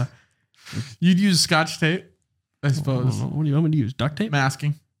me. Yeah. You'd use Scotch tape, I I suppose. don't know. What do you want me to use? Duct tape?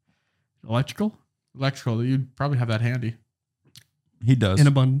 Masking, Electrical? electrical. You'd probably have that handy. He does. In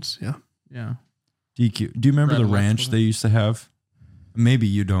abundance. Yeah. Yeah. DQ. Do you remember Red the ranch electrical. they used to have? Maybe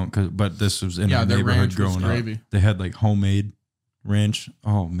you don't, but this was in Yeah, our their neighborhood ranch was growing gravy. up. They had like homemade ranch.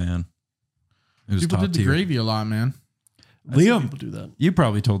 Oh man, it was People top did the tier. gravy a lot, man. I've seen Liam, people do that. you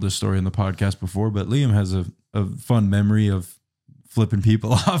probably told this story in the podcast before, but Liam has a fun memory of flipping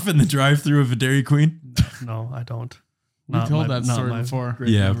people off in the drive-through of a Dairy Queen. No, I don't. We told that not story my before. great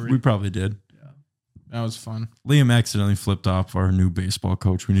Yeah, memory. we probably did. That was fun. Liam accidentally flipped off our new baseball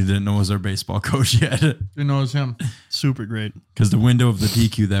coach when he didn't know it was our baseball coach yet. Didn't know it was him. Super great. Because the window of the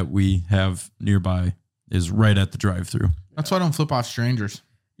DQ that we have nearby is right at the drive-through. That's why I don't flip off strangers.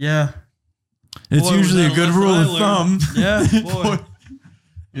 Yeah. It's Boy, was usually a that a good lesson rule I of thumb. learned. Yeah, boy.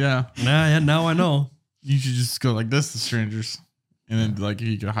 Yeah. Now I know. You should just go like this to strangers. And then like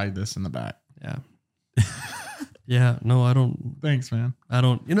you could hide this in the back. Yeah. Yeah, no, I don't. Thanks, man.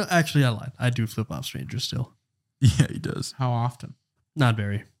 You know, actually, I lied. I do flip off strangers still. Yeah, he does. How often? Not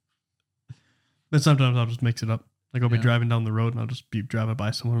very. But sometimes I'll just mix it up. Like I'll be Yeah. driving down the road and I'll just be driving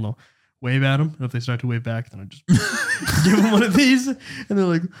by someone and I'll wave at them. And if they start to wave back, then I just give them one of these. And they're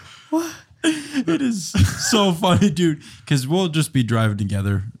like, what? It is so funny, dude. Because we'll just be driving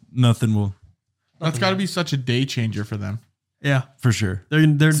together. Nothing will, That's got to be such a day changer for them. Yeah. for sure. They're a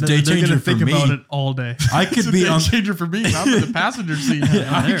day going changer to for think me. about it all day. I It's could a be day on. changer for me. I'm in the passenger seat.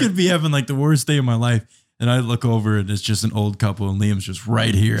 I could be having like the worst day of my life, and I look over and it's just an old couple, and Liam's just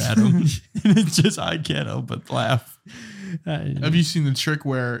right here at him, and it's just I can't help but laugh. Have you seen the trick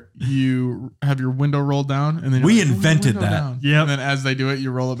where you have your window rolled down and then We you're like, invented "Window that." down." Yep. And then as they do it,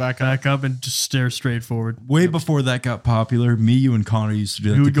 you roll it back up. Back up and just stare straight forward. Way before that got popular, me, you, and Connor used to do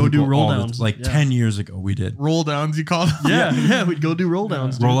that. We to would go do people roll all the- downs. Like Yeah. 10 years ago, we did. Roll downs, you call them? Yeah, we'd go do roll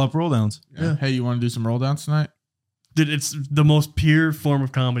downs. Roll up, roll downs. Yeah. Hey, you want to do some roll downs tonight? Dude, it's the most pure form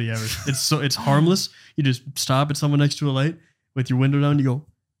of comedy ever. It's harmless. You just stop at someone next to a light with your window down. You go,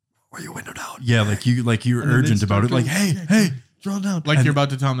 "Where your window down?" Yeah, like you're And then they urgent about start it. Like, going, hey, "Yeah, hey. roll down." Like And- you're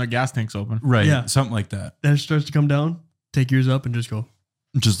about to tell them their gas tank's open. Right. Yeah. Something like that. Then it starts to come down. Take yours up and just go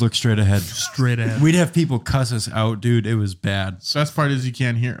Just look straight ahead. straight ahead. We'd have people cuss us out, dude. It was bad. Best part is you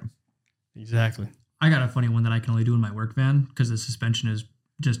can't hear them. Exactly. I got a funny one that I can only do in my work van because the suspension is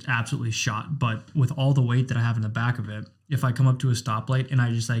just absolutely shot. But with all the weight that I have in the back of it, if I come up to a stoplight and I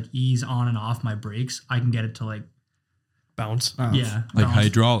just like ease on and off my brakes, I can get it to like, Bounce. yeah. Like bounce.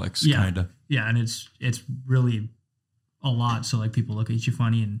 hydraulics, Yeah. kind of. Yeah. And it's really a lot. So like people look at you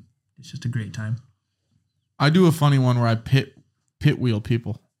funny and it's just a great time. I do a funny one where I pit wheel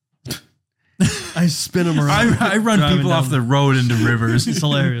people. I spin them around. I run driving people off down. the road into rivers. It's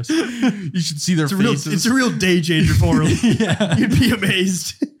hilarious. You should see their faces. It's a real day changer for them. Yeah. You'd be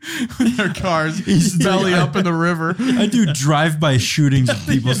amazed. with their cars. He's belly like- up in the river. I do drive-by shootings of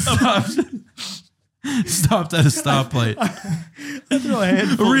people stopped at a stoplight. I throw a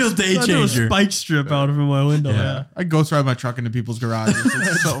handful. A real day I throw a changer. spike strip out of my window. Yeah. I ghost ride my truck into people's garages.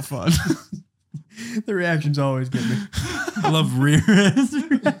 It's so fun. The reactions always get me. I love rear ends.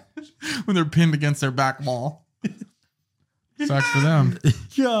 When they're pinned against their back wall. Sucks for them.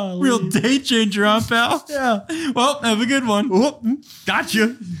 Golly. Real day changer, huh, pal? Yeah. Well, have a good one. Whoop.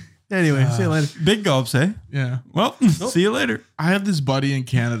 Gotcha. Anyway, see you later. Big gulps, hey? Yeah. Well, see you later. I have this buddy in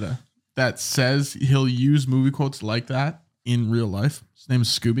Canada that says he'll use movie quotes like that in real life. His name is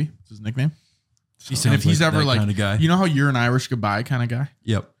Scooby. It's his nickname. He And if he's ever that like, kind of guy. you know how you're an Irish goodbye kind of guy?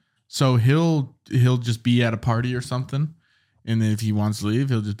 Yep. So he'll just be at a party or something, and then if he wants to leave,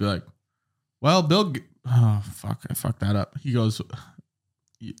 he'll just be like, "Well, Bill, oh fuck, I fucked that up." He goes,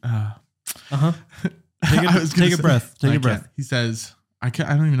 Uh-huh. I was gonna take a say- breath. Take I a breath. can't. He says, I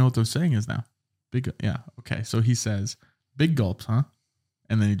don't even know what those saying is now. Big, yeah, okay. So he says, "Big gulps, huh?"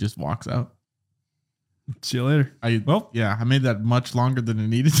 And then he just walks out. See you later. I made that much longer than it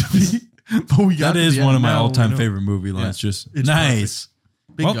needed to be, but we got That to is the one end. of my now we all-time know. favorite movie lines. Yeah. Just It's nice.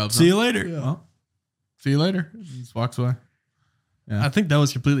 Big Well, gulps. see huh? you later. Yeah. Well, see you later. He just walks away. I think that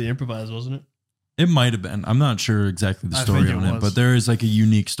was completely improvised, wasn't it? It might have been. I'm not sure exactly the I story think it on it, was. but there is like a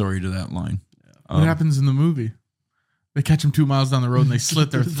unique story to that line. What happens in the movie? They catch him 2 miles down the road and they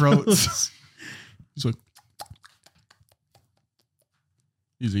slit their throats. He's like,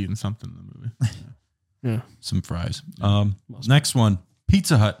 he's eating something in the movie. Yeah. Some fries. Next one,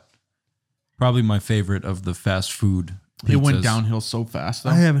 Pizza Hut. Probably my favorite of the fast food. It went pizzas. downhill so fast though.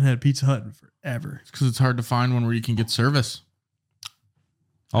 I haven't had Pizza Hut in forever. Because it's hard to find one where you can get service.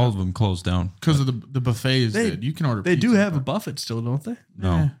 All of them closed down. Because of the buffets. They- You can order They do pizza, have a but- buffet still, don't they?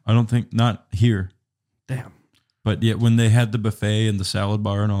 No, Eh. I don't think, not here. Damn. But yet when they had the buffet and the salad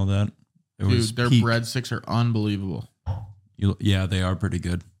bar and all that, it was Dude, their peak. breadsticks are unbelievable. Yeah, they are pretty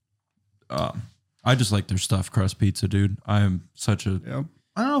good. I just like their stuffed crust pizza, dude. I am such a, Yeah.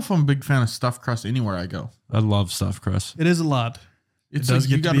 I don't know if I'm a big fan of stuffed crust anywhere I go. I love stuffed crust. It is a lot. It's does like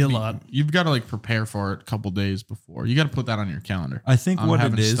get you to gotta be a lot. You've got to like prepare for it a couple days before. You got to put that on your calendar. I think I'm what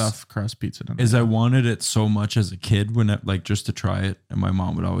having it is stuffed crust pizza tonight. is I wanted it so much as a kid when it, like just to try it, and my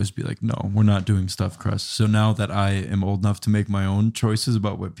mom would always be like, "No, we're not doing stuffed crust." So now that I am old enough to make my own choices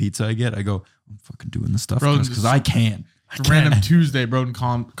about what pizza I get, I go, "I'm fucking doing the stuffed Bro, crust because I can." It's a random Tuesday, Broden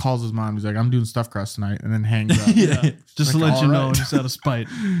calls his mom. He's like, "I'm doing stuffed crust tonight," and then hangs up. Yeah. Just to Like, let you all know, right. just out of spite.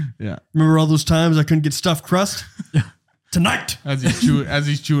 Yeah. Remember all those times I couldn't get stuffed crust? Tonight. As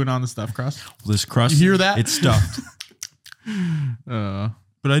he's chewing on the stuffed crust. This crust, You hear that? It's stuffed, Uh,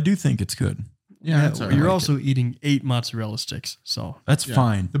 but I do think it's good. yeah, it's all right. You're also eating 8 mozzarella sticks. So That's Yeah.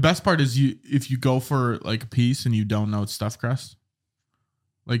 fine. The best part is if you go for like a piece and you don't know it's stuffed crust.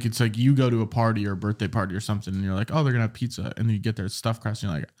 Like it's like you go to a party or a birthday party or something and you're like, oh, they're gonna have pizza, and then you get there, it's stuffed crust,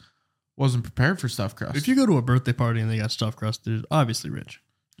 and you're like, wasn't prepared for stuffed crust. if you go to a birthday party and they got stuffed crust, they're obviously rich.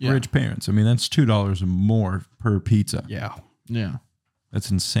 yeah. Rich parents. I mean, that's $2 or more per pizza. Yeah. Yeah.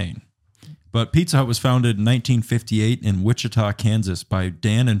 That's insane. But Pizza Hut was founded in 1958 in Wichita, Kansas by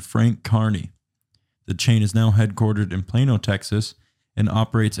Dan and Frank Carney. The chain is now headquartered in Plano, Texas, and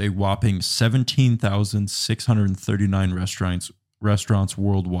operates a whopping 17,639 restaurants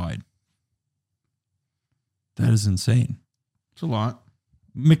worldwide. That is insane. It's a lot.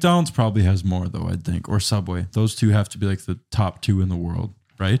 McDonald's probably has more, though, I'd think, or Subway. Those two have to be like the top two in the world,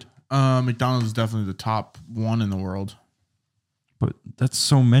 right? McDonald's is definitely the top one in the world. But that's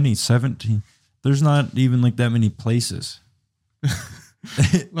so many. 17. There's not even like that many places.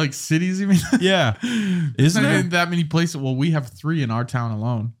 Like cities, you mean? Yeah. Isn't Not there? even that many places. Well, we have 3 in our town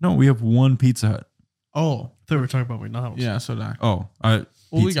alone. No, we have one Pizza Hut. Oh, I thought we were talking about McDonald's. yeah, so did I. Oh, Well,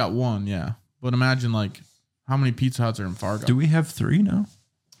 we pizza. got 1, yeah. But imagine like how many Pizza Huts are in Fargo? Do we have 3 now?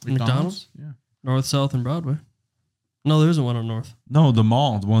 McDonald's? Yeah. North, South, and Broadway. No, there isn't one on North. No, the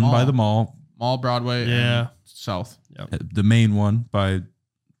mall. The one by Mall. the mall. Mall, Broadway, Yeah. and South. The main one by.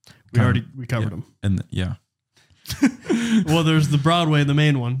 We covered them. And yeah. Well, there's the Broadway, the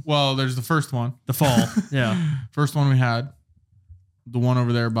main one, Well, there's the first one. the Fall. Yeah, First one we had. The one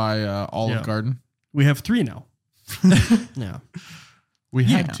over there by Olive Yeah. Garden. we have 3 now. Yeah. We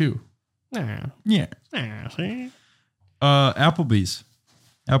Yeah. had 2. Yeah. Yeah. See? Applebee's.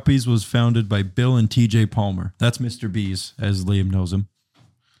 Applebee's was founded by Bill and TJ Palmer. That's Mr. B's, as Liam knows him.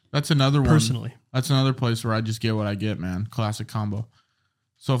 That's another one. Personally. That's another place where I just get what I get, man. Classic combo.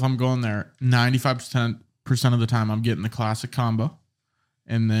 So if I'm going there, 95% of the time I'm getting the classic combo.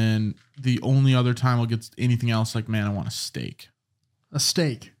 And then the only other time I'll get anything else, like, man, I want a steak. A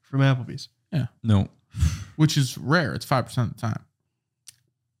steak from Applebee's. No, Which is rare. It's 5% of the time.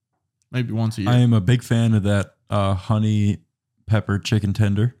 Maybe once a year. I am a big fan of that honey pepper chicken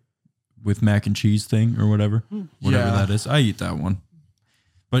tender with mac and cheese thing or whatever. Whatever Yeah. that is. I eat that one.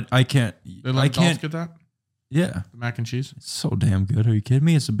 But I can't. They let I adults can't. get that? Yeah. The mac and cheese? It's so damn good. Are you kidding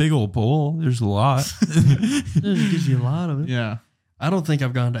me? It's a big old bowl. There's a lot. It gives you a lot of it. Yeah. I don't think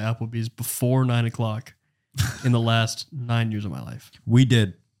I've gone to Applebee's before 9 o'clock in the last 9 years of my life. We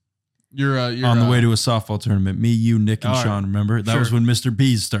did You're on the way to a softball tournament. Me, you, Nick, and All right. Sean. Remember? That Sure. was when Mr.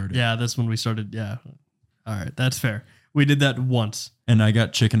 B's started. Yeah, that's when we started. Yeah. All right. That's fair. We did that once. And I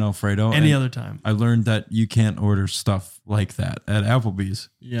got chicken Alfredo. Any and other time. I learned that you can't order stuff like that at Applebee's.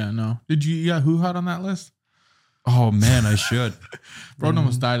 Yeah, no. Did you got Who Hut on that list? Oh man, I should. Broden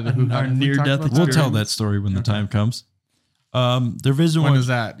almost died of the Who Hut. our Have we talked near-death about that? We'll experience. tell that story when the time comes. Their vision When was is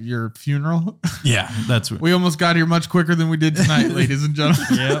that? Your funeral? yeah, that's what, We almost got here much quicker than we did tonight, ladies and gentlemen.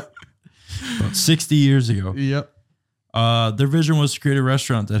 Yep. about 60 years ago. Yep. Their vision was to create a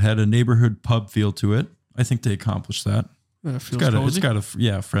restaurant that had a neighborhood pub feel to it. I think they accomplished that. It It's feels got cozy.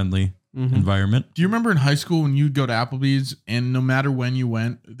 a friendly Mhm. environment. Do you remember in high school when you'd go to Applebee's and no matter when you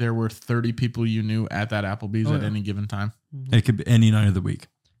went, there were 30 people you knew at that Applebee's Oh, at yeah. any given time? It could be any night of the week.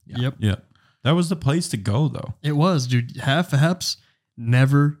 Yep. Yeah, that was the place to go though. It was, dude. Half Haps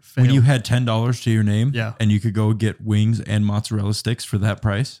never failed. When you had $10 to your name, Yeah. and you could go get wings and mozzarella sticks for that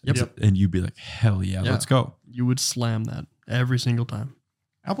price, Yep. and you'd be like, hell yeah, Yeah. let's go. You would slam that every single time.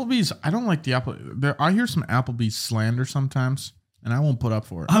 Applebee's, I don't like the Apple. I hear some Applebee's slander sometimes, and I won't put up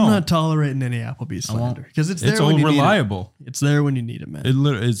for it. I'm not tolerating any Applebee's I won't. slander because it's there It's when all you need reliable. it. It's there when you need it, man.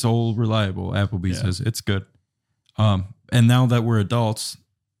 It's all reliable. Applebee's Yeah. is. It's good. And now that we're adults,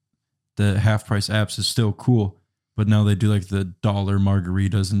 the half price apps is still cool. But now they do like the dollar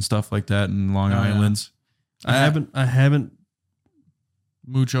margaritas and stuff like that in Long Oh, yeah. Islands. I haven't.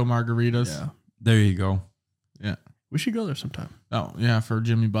 Mucho margaritas. Yeah. There you go. We should go there sometime. Oh, yeah, for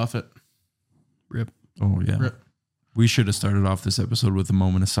Jimmy Buffett. Rip. Oh yeah. Rip. We should have started off this episode with a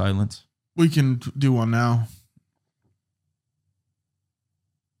moment of silence. We can do one now.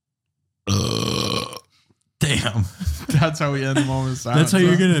 Damn. That's how we end the moment of silence. That's how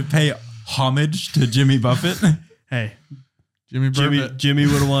you're gonna pay homage to Jimmy Buffett. Hey, Jimmy Buffett. Jimmy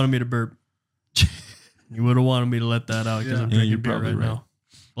would have wanted me to burp. He would have wanted me to let that out because Yeah. I'm Yeah, drinking you're beer probably right right. now.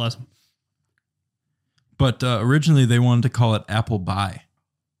 Bless him. But originally they wanted to call it Apple Buy.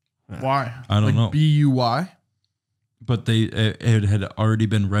 Why? I don't know. B-U-Y? But it had already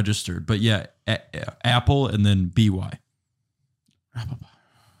been registered. But yeah, Apple and then BY. Apple pie.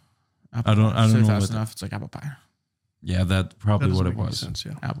 I don't Say know fast what enough. It's like apple pie. Yeah, that's That probably doesn't what it make any was. sense,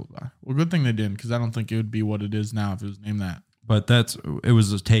 yeah. Apple pie. Well, good thing they didn't, because I don't think it would be what it is now if it was named that. But it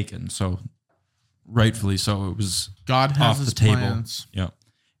was taken, so rightfully so. It was God has off his the table. plans. Yeah.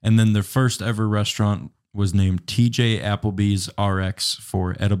 And then their first ever restaurant was named TJ Applebee's RX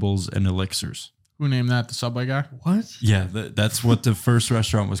for edibles and elixirs. Who named that? The Subway guy? What? Yeah, that's what the first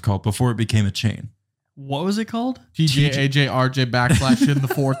restaurant was called before it became a chain. What was it called? TJ, AJ, RJ, backslash in the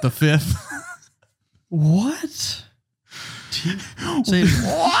fourth, the fifth. What? Say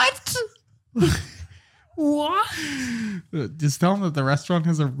What? what? Just tell them that the restaurant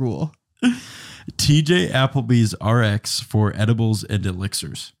has a rule. TJ Applebee's RX for edibles and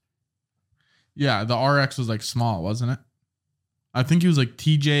elixirs. Yeah, the RX was like small, wasn't it? I think he was like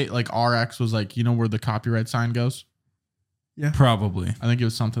TJ, like RX was like, you know where the copyright sign goes? Probably. I think it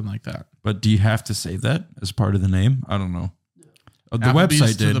was something like that. But do you have to say that as part of the name? I don't know. The Applebee's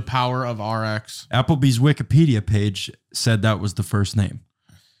website to did. the power of RX. Applebee's Wikipedia page said that was the first name.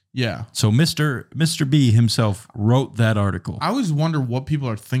 Yeah. So Mr. B himself wrote that article. I always wonder what people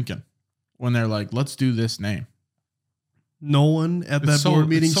are thinking when they're like, let's do this name. No one at that board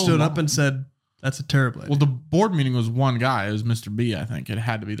meeting stood up and said, that's a terrible idea. Well, the board meeting was one guy. It was Mr. B, I think. It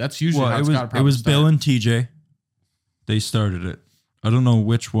had to be. That's usually how it was Bill and TJ. They started it. I don't know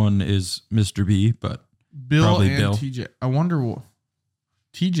which one is Mr. B, but Bill probably and Bill. TJ. I wonder what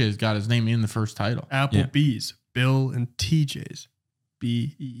TJ's got his name in the first title. Applebee's, Bill and TJ's,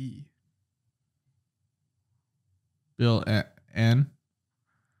 BEE. Bill N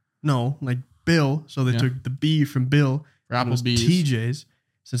No, like Bill. So they took the B from Bill. for It was Applebee's. TJ's,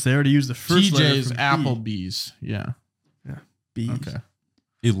 since they already used the first letter TJ's from Applebee's. Yeah. B's. Okay.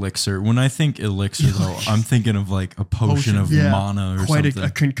 Elixir. When I think elixir, though, I'm thinking of like a potion of mana or quite something. a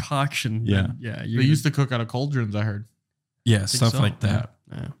concoction. Yeah. Yeah. They used to cook out of cauldrons, I heard. Yeah, stuff like that.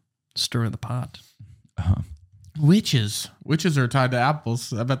 Yeah. Stir in the pot. Witches. Witches are tied to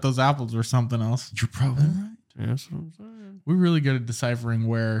apples. I bet those apples were something else. You're probably right. Yeah, that's what I'm saying. We're really good at deciphering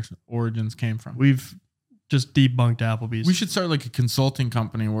where origins came from. We've just debunked Applebee's. We should start like a consulting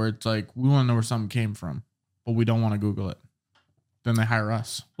company where it's like, we want to know where something came from, but we don't want to Google it. Then they hire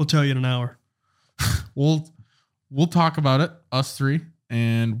us. We'll tell you in an hour. We'll talk about it, us three,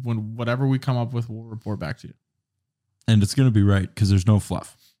 and when whatever we come up with, we'll report back to you. And it's going to be right because there's no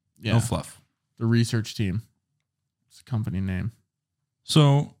fluff. Yeah. No fluff. The research team. It's a company name.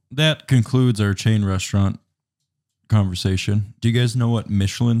 So that concludes our chain restaurant conversation. Do you guys know what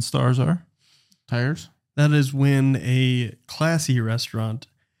Michelin stars are? Tires? That is when a classy restaurant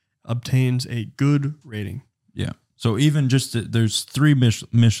obtains a good rating. Yeah. So even just there's 3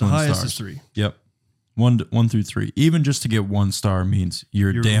 Michelin Highest stars. is 3. Yep. 1 through 3. Even just to get 1 star means you're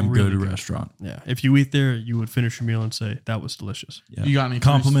a damn really good restaurant. Yeah. If you eat there, you would finish your meal and say, that was delicious. Yeah. You got any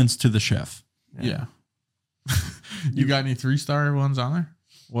compliments to the chef? Yeah. You got any 3-star ones on there?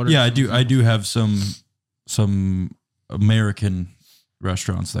 What are Yeah, I some do. I examples? do have some American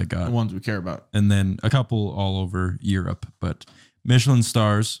restaurants that The got, ones we care about. and then a couple all over Europe. But Michelin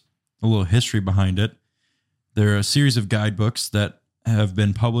stars, a little history behind it. They're a series of guidebooks that have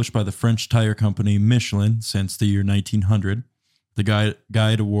been published by the French tire company Michelin since the year 1900. The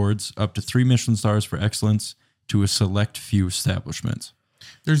guide awards up to 3 Michelin stars for excellence to a select few establishments.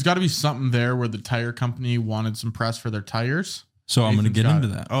 There's got to be something there where the tire company wanted some press for their tires. So I'm going to Nathan's get got into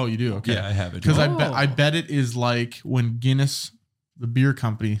it. that. Oh, you do? Okay. Yeah, I have it. Because Oh. I bet it is like when Guinness, the beer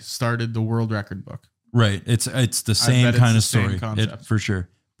company, started the world record book. Right. It's the same bet it's kind the of same story. concept. For sure.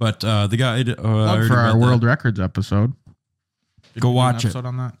 But the guide I Plug already for our read that. world records episode. Did Go we do an watch it. episode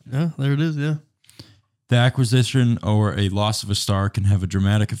on that? Yeah, there it is. Yeah. The acquisition or a loss of a star can have a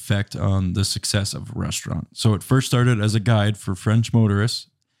dramatic effect on the success of a restaurant. So it first started as a guide for French motorists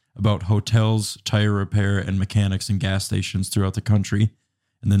about hotels, tire repair, and mechanics in gas stations throughout the country.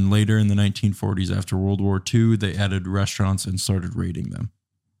 And then later in the 1940s, after World War II, they added restaurants and started rating them.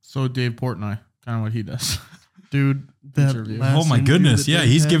 So Dave Portnoy, kind of what he does Dude, that Interview. last Oh my interview goodness. that Yeah, they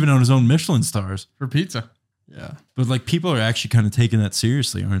he's had- giving out his own Michelin stars. for pizza. Yeah. But like people are actually kind of taking that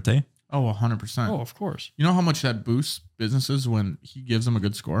seriously, aren't they? Oh, 100%. Oh, of course. You know how much that boosts businesses when he gives them a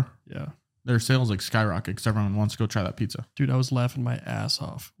good score? Yeah. Their sales like skyrocket because everyone wants to go try that pizza. Dude, I was laughing my ass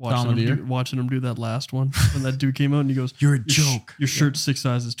off Dom of the year? watching him do that last one when that dude came out and he goes, You're a "Your joke." Your shirt's 6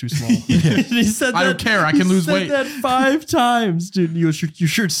 sizes too small." And he said, I don't care. I can lose weight. He said that 5 times, dude. He goes, your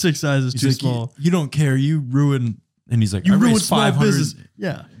shirt's 6 sizes He's too like, small. You don't care. You ruin. And he's like, You I ruined raised small 500 business.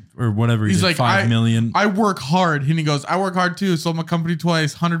 Yeah. or whatever. He's He's like, like 5 million. I work hard. And he goes, I work hard too. Sold my company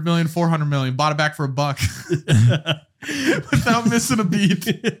twice, 100 million, 400 million. Bought it back for $1 without missing a beat.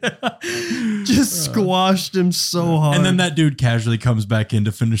 Just squashed him so hard. And then that dude casually comes back in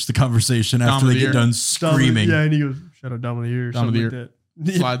to finish the conversation after of they the get year. done Dom of the- screaming. Yeah, and he goes, "Shout out Dom of the year." Dom of the something like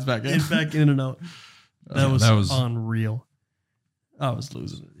that. Slides back in. Get back in and out. That Yeah, was that was- unreal. I was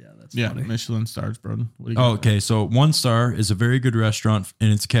losing it. Yeah, that's Yeah, funny. Michelin stars, bro. What do you Oh, got? okay. So 1 star is a very good restaurant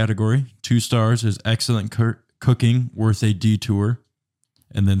in its category. 2 stars is excellent cooking worth a detour.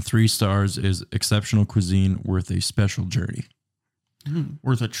 And then 3 stars is exceptional cuisine worth a special journey.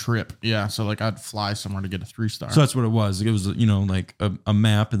 Worth a trip. Yeah, so like I'd fly somewhere to get a 3-star. So that's what it was. It was, like a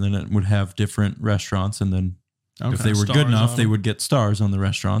map, and then it would have different restaurants. And then if they were Stars good enough, on they them. would get stars on the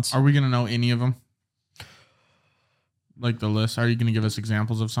restaurants. Are we going to know any of them? Like the list? Are you going to give us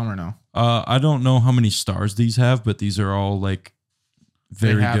examples of some or no? I don't know how many stars these have, but these are all like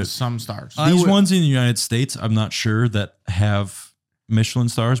very they have good. some stars. These ones in the United States, I'm not sure that have Michelin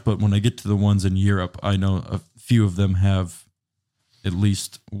stars, but when I get to the ones in Europe, I know a few of them have at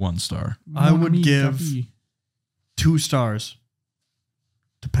least 1 star. I would Mon ami, give copy. 2 stars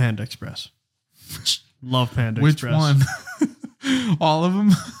to Panda Express. Love Panda Which Express. one? All of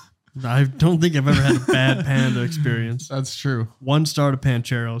them? I don't think I've ever had a bad Panda experience. That's true. 1 star to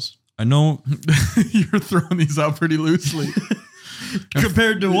Pancheros. I know. You're throwing these out pretty loosely.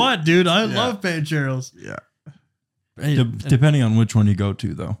 Compared to what, dude? I love Pancheros. Yeah. Hey, Depending on which one you go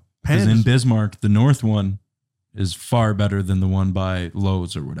to, though. Because in Bismarck, the north one is far better than the one by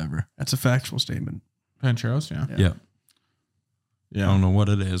Lowe's or whatever. that's a factual statement. Pancheros, yeah. Yeah. I don't know what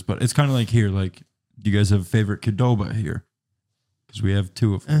it is, but it's kind of like here. Like, do you guys have a favorite Qdoba here? Because we have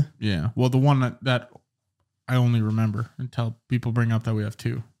 2 of them. Yeah. Well, the one that I only remember until people bring up that we have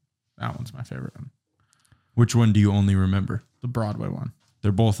 2. That one's my favorite one. Which one do you only remember? The Broadway one.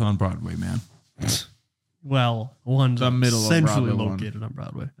 They're both on Broadway, man. Well, one's The middle of centrally Broadway one. located on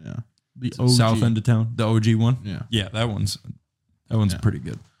Broadway. Yeah. The OG. South end of town, the OG one. Yeah. Yeah, that one's pretty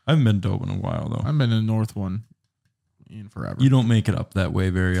good. I haven't been to Doba in a while though. I've been in the north one in forever. You don't make it up that way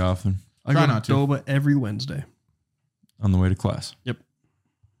very often I Try go not to to. Doba every Wednesday. on the way to class. Yep.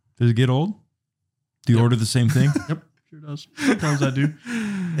 Does it get old? Do you order the same thing? Yep, sure does. Sometimes I do.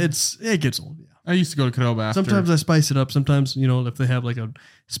 It gets old. Yeah. I used to go to Qdoba after. Sometimes I spice it up. Sometimes if they have like a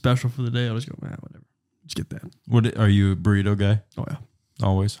special for the day, I'll just go, man, whatever. Just get that. What are you, a burrito guy? Oh yeah,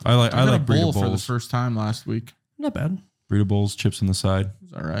 Always. I like I burrito bowl bowls. for the first time last week. not bad. Burrito bowls, chips on the side. It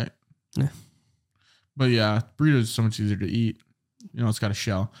was all right. Yeah. But yeah, burrito is so much easier to eat. It's got a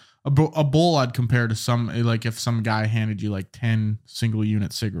shell. A bowl I'd compare to some, like if some guy handed you like 10 single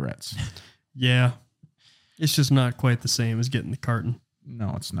unit cigarettes. Yeah, it's just not quite the same as getting the carton.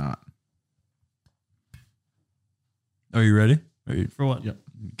 No, it's not. Are you ready? For what? Yep.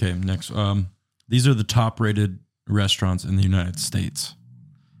 Okay, next. These are the top rated restaurants in the United States.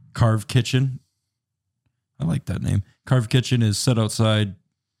 Carve Kitchen. I like that name. Carve Kitchen is set outside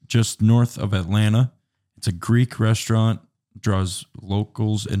just north of Atlanta. It's a Greek restaurant, draws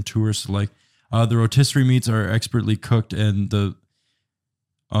locals and tourists alike. The rotisserie meats are expertly cooked, and the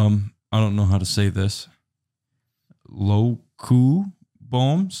I don't know how to say this. Loku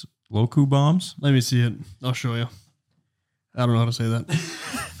bombs. Let me see it. I'll show you. I don't know how to say that.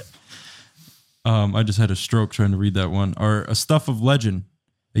 I just had a stroke trying to read that one. Are a stuff of legend,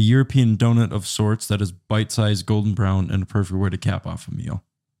 a European donut of sorts that is bite-sized, golden brown, and a perfect way to cap off a meal.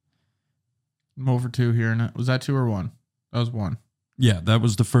 I'm over 2 here. And was that 2 or 1? That was 1. Yeah, that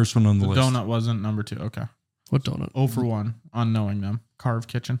was the first one on the The list. donut wasn't number 2. Okay. What donut? 0 for 1 on knowing them. Carve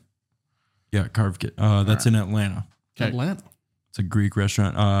Kitchen. Yeah, Carve Kitchen. That's in Atlanta. Okay. Atlanta. It's a Greek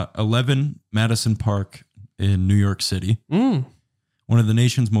restaurant. 11 Madison Park in New York City. One of the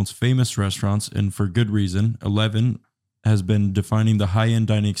nation's most famous restaurants, and for good reason. 11 has been defining the high-end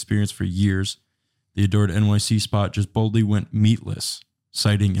dining experience for years. The adored NYC spot just boldly went meatless,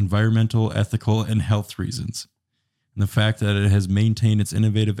 citing environmental, ethical, and health reasons. And the fact that it has maintained its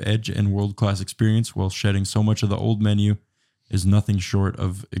innovative edge and world-class experience while shedding so much of the old menu is nothing short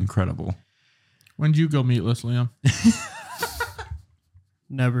of incredible. When did you go meatless, Liam?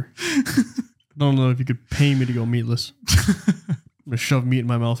 Never. I don't know if you could pay me to go meatless. I'm gonna shove meat in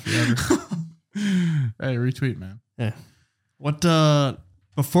my mouth forever. Hey, retweet, man. Yeah. What?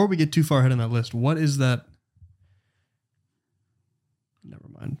 Before we get too far ahead on that list, what is that? Never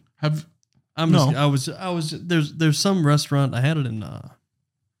mind. I was. There's some restaurant. I had it in.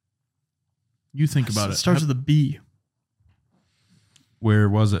 You think about it. It starts with a B. Where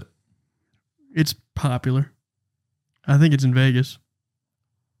was it? It's popular. I think it's in Vegas.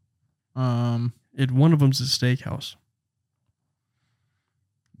 One One of them's a steakhouse.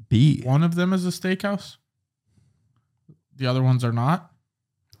 B. of them is a steakhouse. The other ones are not.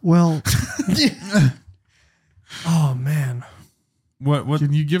 Well. Oh man. What?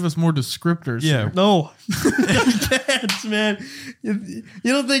 Can you give us more descriptors? Yeah. sir? No. I can't, man. You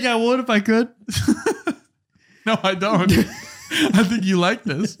don't think I would if I could? No, I don't. I think you like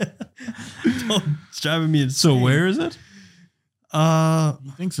this. It's driving me insane. So where is it?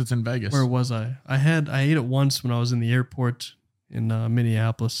 He thinks it's in Vegas. Where was I? I ate it once when I was in the airport in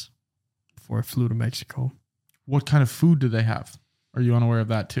Minneapolis before I flew to Mexico. What kind of food do they have? Are you unaware of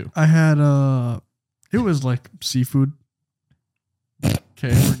that too? I had it was like seafood.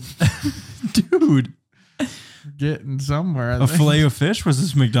 Okay, we're Dude. getting somewhere. I A think. filet of fish? Was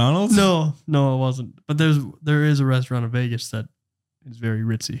this McDonald's? No, it wasn't. But there is a restaurant in Vegas that is very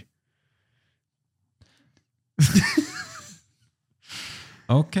ritzy.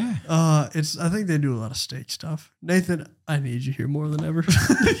 Okay. I think they do a lot of steak stuff. Nathan, I need you here more than ever.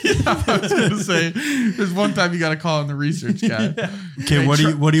 Yeah, I was gonna say, there's one time you got to call in the research guy. Okay, Hey, what do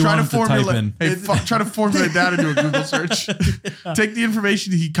you try want to type formulate- in? Hey, try to formulate that into a Google search. Take the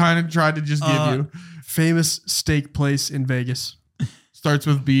information he kind of tried to just give you. Famous steak place in Vegas. Starts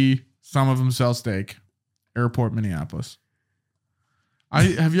with B. Some of them sell steak. Airport, Minneapolis.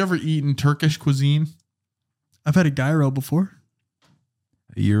 Have you ever eaten Turkish cuisine? I've had a gyro before.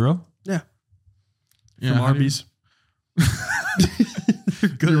 A euro? Yeah. Yeah, From how do you- Arby's.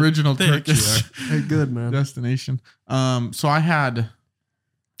 The original Turkish They're good, man. destination. So I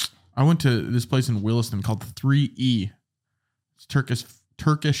went to this place in Williston called 3E. It's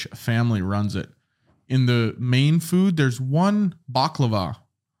Turkish family runs it. In the main food, there's one baklava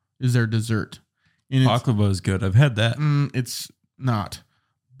is their dessert. And Baklava is good. I've had that. it's not,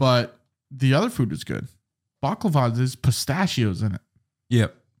 but the other food is good. Baklava, there's pistachios in it.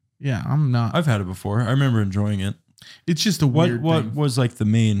 Yep. Yeah, I'm not. I've had it before. I remember enjoying it. It's just a weird What thing. was like the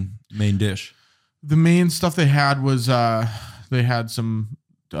main dish? The main stuff they had was they had some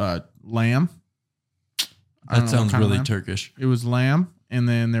lamb. I don't know That what sounds kind of really lamb. Turkish. It was lamb, and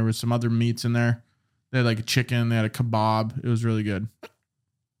then there was some other meats in there. They had like a chicken. They had a kebab. It was really good.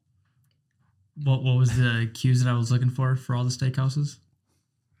 What was the cues that I was looking for all the steakhouses?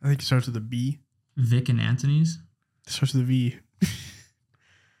 I think it starts with a B. Vic and Anthony's. It starts with a V.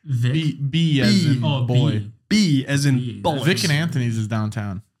 Vic. B as in Oh, boy. B. B as in B. boys. Vic and Anthony's is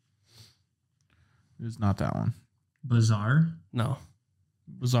downtown. It is not that one. Bazaar. No.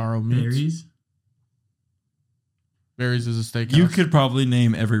 Bizarro Meats. Berries. Berries is a steakhouse. You could probably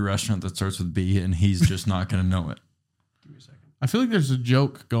name every restaurant that starts with B, and he's just not going to know it. Give me a second. I feel like there's a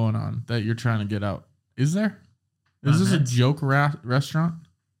joke going on that you're trying to get out. Is there? Is this a That's- joke restaurant,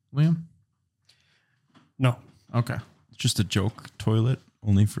 Liam? No. Okay, It's just a joke toilet,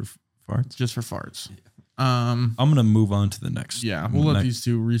 only for farts. just for farts. I'm going to move on to the next. Yeah, we'll let next- these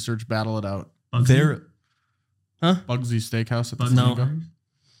two research battle it out. Bugsy? There, Bugsy Steakhouse at the Bugsy No. Flamingo.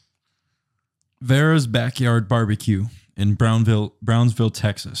 Vera's Backyard Barbecue in Brownsville,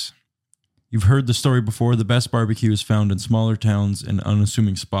 Texas. You've heard the story before. The best barbecue is found in smaller towns and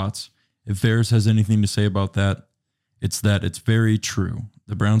unassuming spots. If Vera's has anything to say about that, it's that it's very true.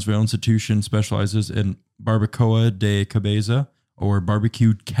 The Brownsville Institution specializes in barbacoa de cabeza, or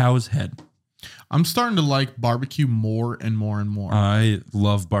barbecued cow's head. I'm starting to like barbecue more and more and more. I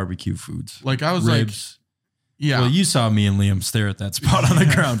love barbecue foods. like I was Ribs. like, yeah, Well, you saw me and Liam stare at that spot on the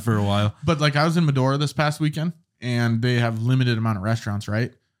ground for a while. but like I was in Medora this past weekend, and they have limited amount of restaurants,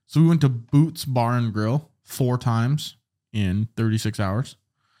 right? So we went to Boots Bar and Grill 4 times in 36 hours,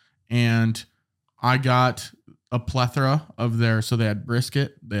 and I got a plethora of their. So they had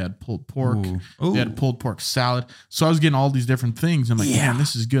brisket, they had pulled pork, Ooh. they had pulled pork salad. So I was getting all these different things. I'm like, Yeah. man,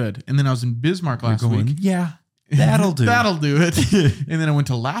 this is good. And then I was in Bismarck You're last going, week. yeah, that'll do. That'll do it. And then I went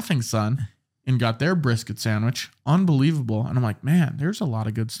to Laughing Sun and got their brisket sandwich. Unbelievable. And I'm like, man, there's a lot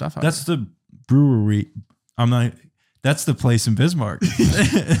of good stuff out That's the brewery. That's the place in Bismarck.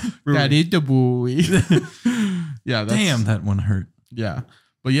 there. That is the buoy. Yeah. That's, Damn, that one hurt. Yeah.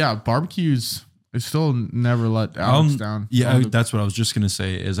 But yeah, barbecues, I still never let Alex down. Yeah, All the- that's what I was just gonna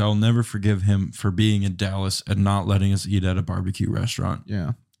say. Is I'll never forgive him for being in Dallas and not letting us eat at a barbecue restaurant.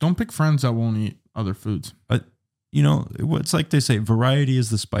 yeah. Don't pick friends that won't eat other foods. But you know, it's like they say, variety is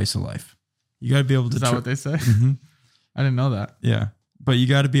the spice of life. You got to be able to. Is that what they say? Mhm. I didn't know that. Yeah, but you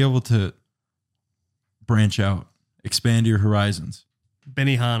got to be able to branch out, expand your horizons.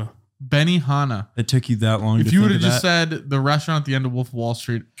 Benihana. Benihana. It took you that long. If to you think would have of just that? said the restaurant at the end of Wolf of Wall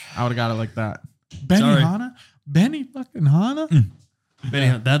Street, I would have got it like that. Sorry. Benihana? Benny fucking Hana?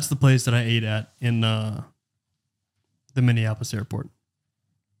 Benihana. That's the place that I ate at in the Minneapolis airport.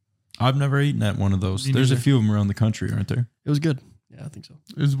 I've never eaten at one of those. Me There's a neither. few of them around the country, aren't there? It was good. Yeah, I think so.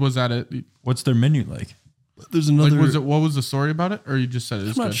 Was that it? What's their menu like? There's another. Like, what was the story about it? Or you just said it I'm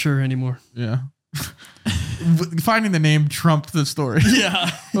was not good? sure anymore. Yeah. Finding the name trumped the story.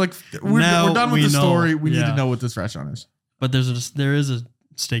 Yeah. Like we're Now done with we the know. story. We need Yeah. to know what this restaurant is. But there is a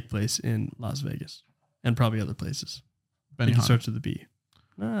steak place in Las Vegas and probably other places. I think it Benihana. starts with a B.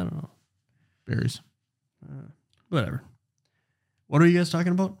 I don't know. Berries. Whatever. What are you guys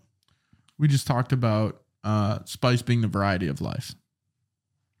talking about? We just talked about spice being the variety of life.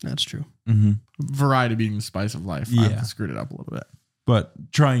 That's true. Mm-hmm. Variety being the spice of life. Yeah. I screwed it up a little bit.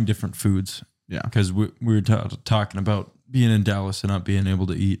 But trying different foods. Yeah. Because we were talking about being in Dallas and not being able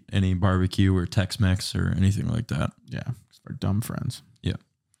to eat any barbecue or Tex-Mex or anything like that. Yeah. Our dumb friends. Yeah.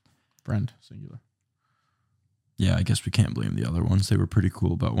 Friend, singular. Yeah, I guess we can't blame the other ones. They were pretty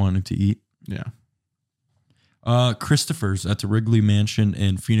cool about wanting to eat. Yeah. Christopher's at the Wrigley Mansion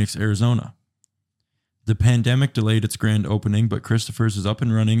in Phoenix, Arizona. The pandemic delayed its grand opening, but Christopher's is up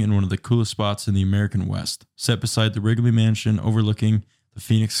and running in one of the coolest spots in the American West. Set beside the Wrigley Mansion overlooking the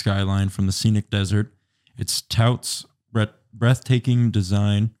Phoenix skyline from the scenic desert, its touts breathtaking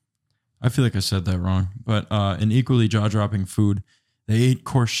design. I feel like I said that wrong, but an equally jaw-dropping food The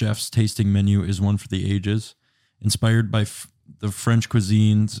 8-course chef's tasting menu is one for the ages, inspired by the French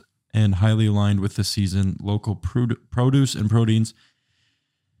cuisines and highly aligned with the season, local produce and proteins.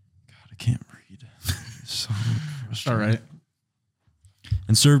 God, I can't read. So All right.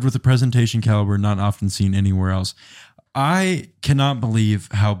 And served with a presentation caliber not often seen anywhere else. I cannot believe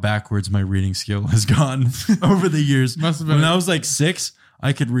how backwards my reading skill has gone over the years. Must have been when I was like 6,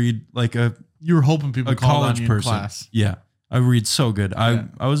 I could read like You were hoping people a called on college you person. in class. Yeah, I read so good. Yeah.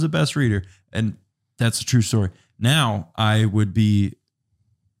 I was the best reader, and that's a true story. Now I would be,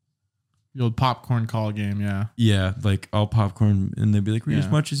 The old popcorn call game, like all popcorn, and they'd be like, read as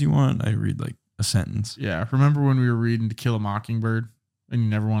Yeah. much as you want. I read like a sentence. Yeah. Remember when we were reading To Kill a Mockingbird and you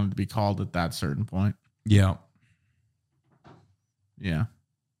never wanted to be called at that certain point? Yeah, Yeah.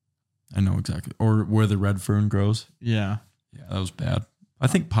 I know exactly. Or Where the Red Fern Grows. Yeah. Yeah, that was bad. I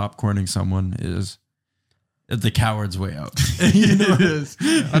think popcorning someone is the coward's way out. You know? It is.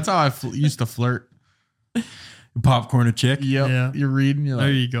 That's how I used to flirt. Popcorn a chick. Yep. Yeah. You're reading. You're There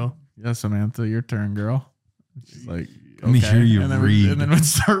like, you go. yeah, Samantha, your turn, girl. She's like, Let me hear you and then read. and then we'd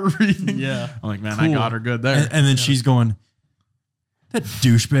start reading. Yeah. I'm like, man, I Cool. got her good there. And then she's going, that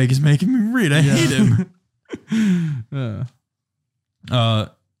douchebag is making me read. I hate him. Yeah.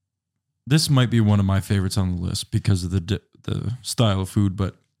 This might be one of my favorites on the list because of the style of food,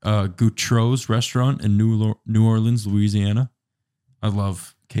 but Goutreau's restaurant in New Orleans, Louisiana. I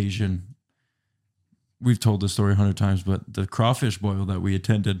love Cajun. We've told this story 100 times, but the crawfish boil that we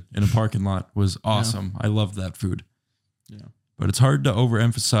attended in a parking lot was awesome. I loved that food. Yeah. But it's hard to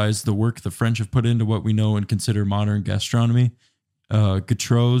overemphasize the work the French have put into what we know and consider modern gastronomy.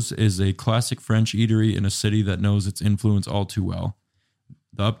 Goutreau's is a classic French eatery in a city that knows its influence all too well.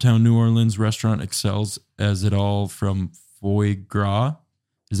 The Uptown New Orleans restaurant excels as it all from foie gras.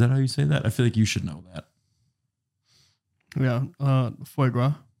 Is that how you say that? I feel like you should know that. Yeah. Foie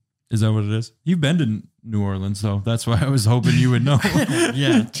gras. Is that what it is? You've been to New Orleans, though. That's why I was hoping you would know.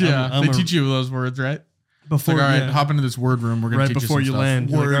 Yeah. Yeah. They teach you those words, right? before. Like, all right, yeah, hop into this word room. We're going right to teach before you you some land.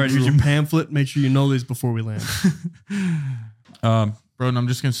 stuff. Like, all Word right, here's your room. pamphlet. Make sure you know these before we land. Bro, and I'm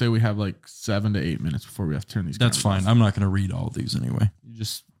just going to say we have like 7 to 8 minutes before we have to turn these That's cameras fine. off. I'm not going to read all of these anyway. You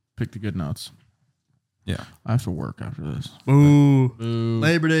just pick the good notes. Yeah. I have to work after this. Ooh, Boo.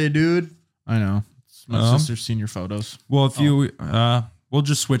 Labor Day, dude. I know. It's my Um, sister's senior photos. Well, if you, we'll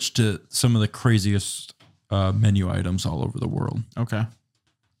just switch to some of the craziest menu items all over the world. Okay.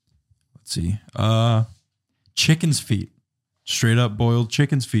 Let's see. Chicken's feet. Straight up boiled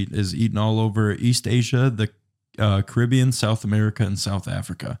chicken's feet is eaten all over East Asia, the Caribbean, South America, and South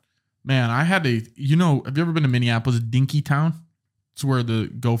Africa. Man, I had have you ever been to Minneapolis, Dinkytown? It's where the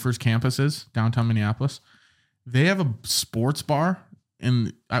Gophers campus is, downtown Minneapolis. They have a sports bar,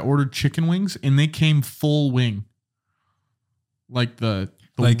 and I ordered chicken wings, and they came full wing. Like the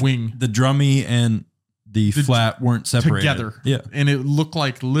wing. The drummy and the flat weren't separated. Together. Yeah. And it looked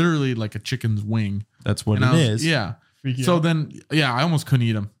like literally like a chicken's wing. That's what And it is. Yeah. Freaky So out. then, yeah, I almost couldn't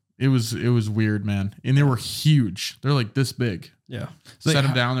eat them. It was weird, man. And they were huge. They're like this big. Yeah. Like, Set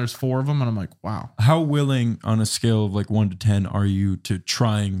them down. There's 4 of them, and I'm like, wow. How willing on a scale of like 1 to 10 are you to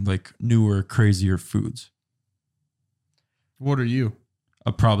trying like newer, crazier foods? What are you?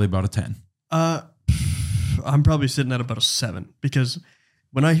 Probably about a 10. I'm probably sitting at about a 7 because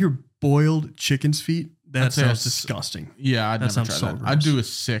when I hear boiled chicken's feet, that I'd say sounds a s- disgusting. Yeah, I'd That never sounds try so that. gross. I'd do a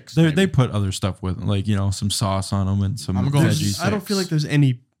 6. They maybe. put other stuff with, like, some sauce on them and some I'm going veggies. s- I don't feel like there's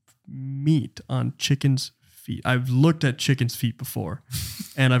any meat on chicken's feet. I've looked at chicken's feet before,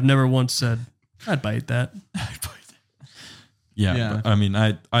 and I've never once said, I'd bite that. Yeah, Yeah. But, I mean,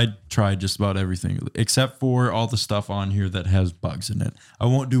 I tried just about everything except for all the stuff on here that has bugs in it. I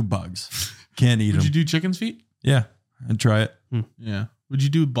won't do bugs. Can't eat Would them. you do chicken's feet? Yeah, I'd try it. Yeah. Would you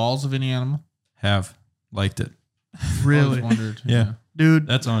do balls of any animal? Have liked it. Always wondered. Yeah. Dude,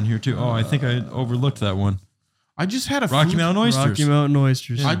 That's on here too. Oh, I think I overlooked that one. I just had a Rocky food, Mountain oysters. Rocky Mountain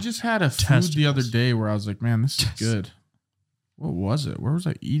oysters. I just had a food the other Testicles. day where I was like, man, this is good. What was it? Where was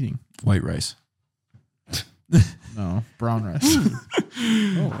I eating? White rice. No, brown rice.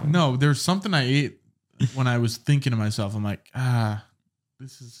 No, there's something I ate when I was thinking to myself, I'm like,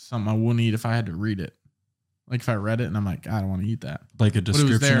 this is something I wouldn't eat if I had to read it. Like if I read it and I'm like, I don't want to eat that. Like a But it was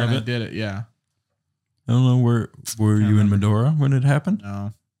description there of and I it. did it. Yeah. I don't know where were you in remember. Medora when it happened?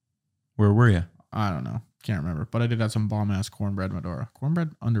 No, Where were you? I don't know. Can't remember. But I did have some bomb ass cornbread Medora.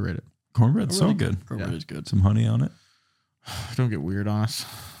 Cornbread underrated. Cornbread's so good. Cornbread is good. Some honey on it. Don't get weird on us.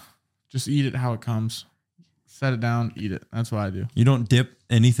 Just eat it how it comes. Set it down, eat it. That's what I do. You don't dip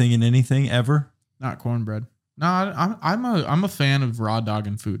anything in anything ever. Not cornbread. No, I'm a fan of raw dog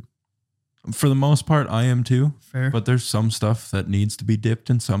and food. For the most part, I am too. Fair. But there's some stuff that needs to be dipped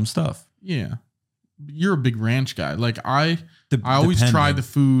in some stuff. Yeah. You're a big ranch guy. Like I always try the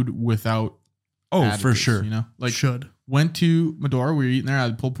food without for additives, sure. You know, like should. went to Medora. We were eating there. I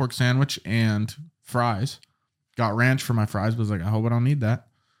had a pulled pork sandwich and fries. Got ranch for my fries, but I was like, I hope I don't need that.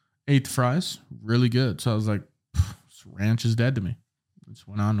 Ate the fries, really good. So I was like, ranch is dead to me. Just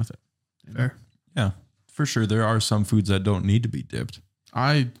went on with it. Fair. Yeah, for sure. There are some foods that don't need to be dipped.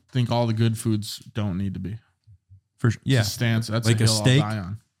 I think all the good foods don't need to be. Yeah, Stance. That's like a a hill steak. I'll die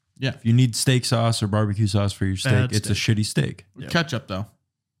on. Yeah. If you need steak sauce or barbecue sauce for your steak, Bad it's a shitty steak. Yep. Ketchup though.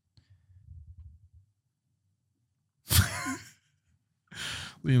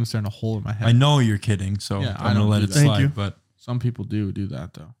 Liam's starting a hole in my head. I know you're kidding, so Yeah, I I'm gonna don't let do it that. Thank slide. you. But Some people do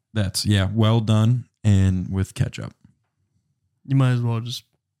that though. that's well done and with ketchup. You might as well just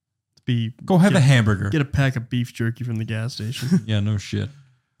Go have a hamburger. Get a pack of beef jerky from the gas station. Yeah, no shit.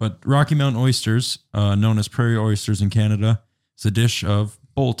 But Rocky Mountain oysters, known as prairie oysters in Canada, is a dish of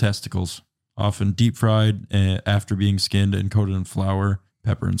bull testicles, often deep fried after being skinned and coated in flour,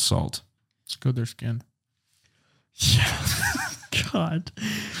 pepper, and salt. It's good their skin. Yeah. God.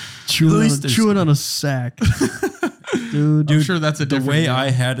 least there's- Chewing on a sack. Dude. I'm sure that's a The different way deal. I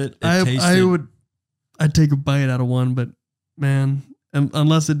had it, tasted. I'd take a bite out of one, but man,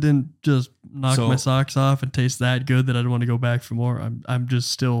 unless it didn't just knock So- my socks off and taste that good that I'd want to go back for more.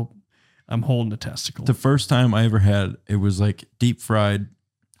 I'm holding a testicle. The first time I ever had it was like deep fried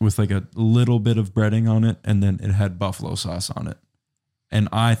with like a little bit of breading on it, and then it had buffalo sauce on it. And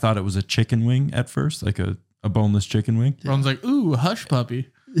I thought it was a chicken wing at first, like a boneless chicken wing. Ron's like, ooh, hush puppy.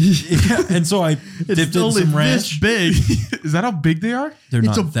 Yeah, and so I dipped It's in only some this ranch. big. Is that how big they are? They're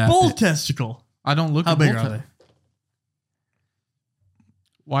It's not a that bull big. testicle. I don't look How at big both are they?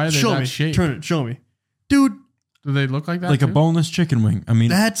 Why are they Show that me. shape? Turn it. Show me. Dude, Do they look like that? Like a too? boneless chicken wing. I mean,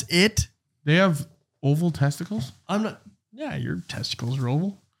 that's it? They have oval testicles? I'm not. Yeah, your testicles are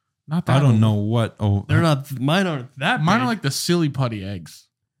oval. Not that I don't oval. know what. Oh, They're not. Mine aren't that Mine big. are like the silly putty eggs.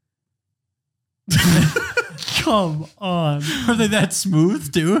 Come on. are they that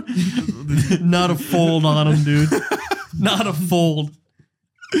smooth too? Not a fold on them, dude. Not a fold.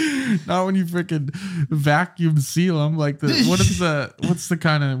 Not when you freaking vacuum seal them. Like what's the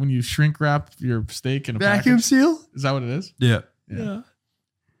kind of when you shrink wrap your steak in a Vacuum package? seal? Is that what it is? Yeah. Yeah.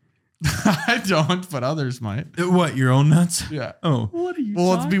 I don't, but others might. What, your own nuts? Yeah. Oh, What are you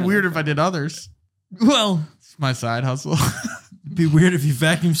Well, it'd be talking weird about? if I did others. Well, It's my side hustle. it'd be weird if you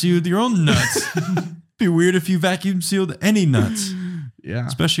vacuum sealed your own nuts. Be weird if you vacuum sealed any nuts, Yeah.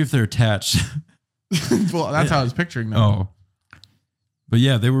 especially if they're attached. Well, that's how I was picturing them. Oh, but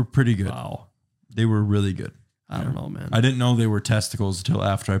yeah, they were pretty good. wow. They were really good. I don't know, man. I didn't know they were testicles until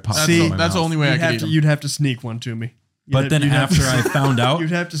after I popped That's, them See, in my that's the mouth. only way I could eat them. You'd have to sneak one to me. But then after I found out, you'd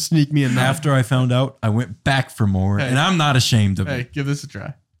have to sneak me in that. after I found out, I went back for more, Hey. and I'm not ashamed of Hey, it. give this a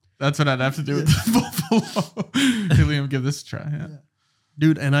try. That's what I'd have to do with the buffalo. Hey, Liam, give this a try. Yeah.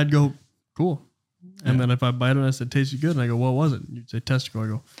 Dude, and I'd go, cool. And then if I bite it and I said, tasted good, and I go, what was it? You'd say testicle. I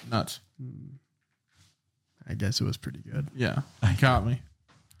go, Nuts. I guess it was pretty good. Yeah. Caught me.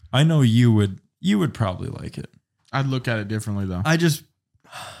 I know you would probably like it. I'd look at it differently though. I just,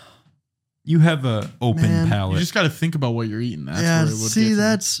 You have a open Man, You palate. just got to think about what you're eating. That's yeah, where it would see, get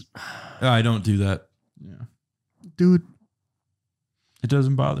that's, I don't do that. Yeah. dude, It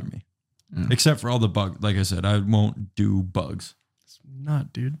doesn't bother me, Yeah. except for all the bugs. Like I said, I won't do bugs. it's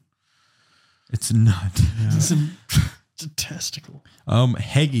not, dude. It's not. It's a testicle.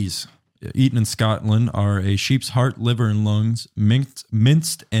 Haggis, eaten in Scotland, are a sheep's heart, liver, and lungs,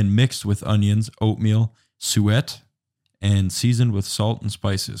 minced and mixed with onions, oatmeal, suet, and seasoned with salt and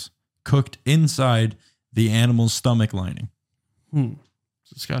spices, cooked inside the animal's stomach lining. It's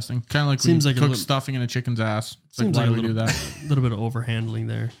disgusting. Kind of like Seems when like a you cook little- stuffing in a chicken's ass. It's like, Seems why like do we do that? A little bit of overhandling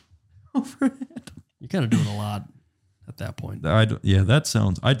there. You're kind of doing a lot at that point. That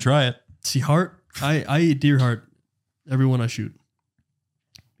sounds. I'd try it. See, heart, I eat deer heart every one I shoot.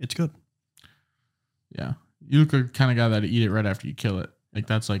 It's good. Yeah. You look like the kind of guy that eat it right after you kill it. Like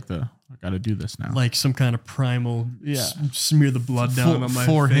that's like I got to do this now. Like some kind of primal, Yeah. smear the blood down For- on my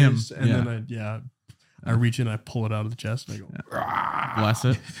for face, him, and yeah. then I reach in, I pull it out of the chest, and I go, Bless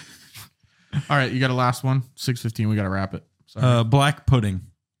it. All right, you got a last one. 6:15. We got to wrap it. Sorry. Black pudding,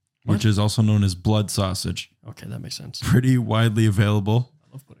 What? which is also known as blood sausage, okay, that makes sense. pretty widely available.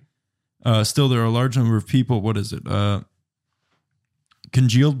 I love pudding. Still, there are a large number of people. What is it?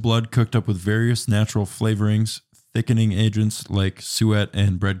 Congealed blood cooked up with various natural flavorings, thickening agents like suet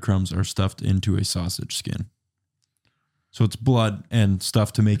and breadcrumbs are stuffed into a sausage skin. So it's blood and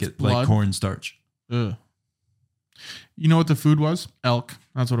stuff to make it like blood? cornstarch. Ugh. You know what the food was? Elk.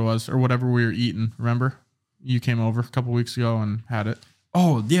 That's what it was, or whatever we were eating. Remember? You came over a couple weeks ago and had it.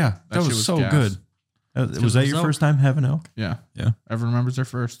 Oh yeah, that shit was so gas. good. Was that your elk. first time having elk? Yeah. Yeah. Everyone remembers their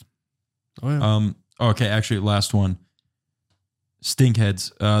first. Oh, yeah. Okay, actually, last one.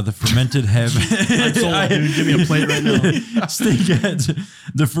 Stinkheads. The fermented head. I'm sold, dude. Give me a plate right now. Stinkheads.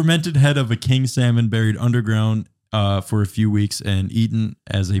 The fermented head of a king salmon buried underground for a few weeks and eaten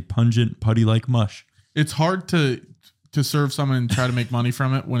as a pungent putty-like mush. It's hard to serve someone and try to make money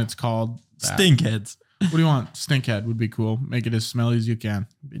from it when it's called that. Stinkheads. What do you want? Stinkhead would be cool. Make it as smelly as you can.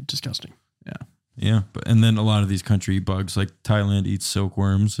 It'd be disgusting. Yeah, and then a lot of these country bugs, like Thailand eats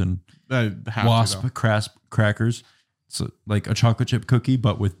silkworms and wasp crackers. It's like a chocolate chip cookie,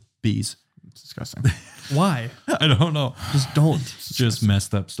 but with bees. It's disgusting. Why? I don't know. Just don't. It's just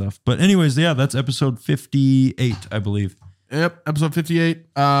messed up stuff. But anyways, yeah, that's episode 58, I believe. Yep. Episode 58.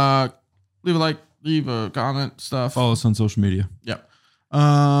 Leave a like, leave a comment, stuff. Follow us on social media. Yep.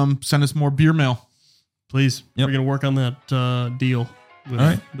 Send us more beer mail. Please. Yep. We're going to work on that deal with All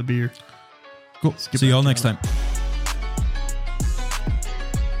right. the beer. Cool. See y'all next time.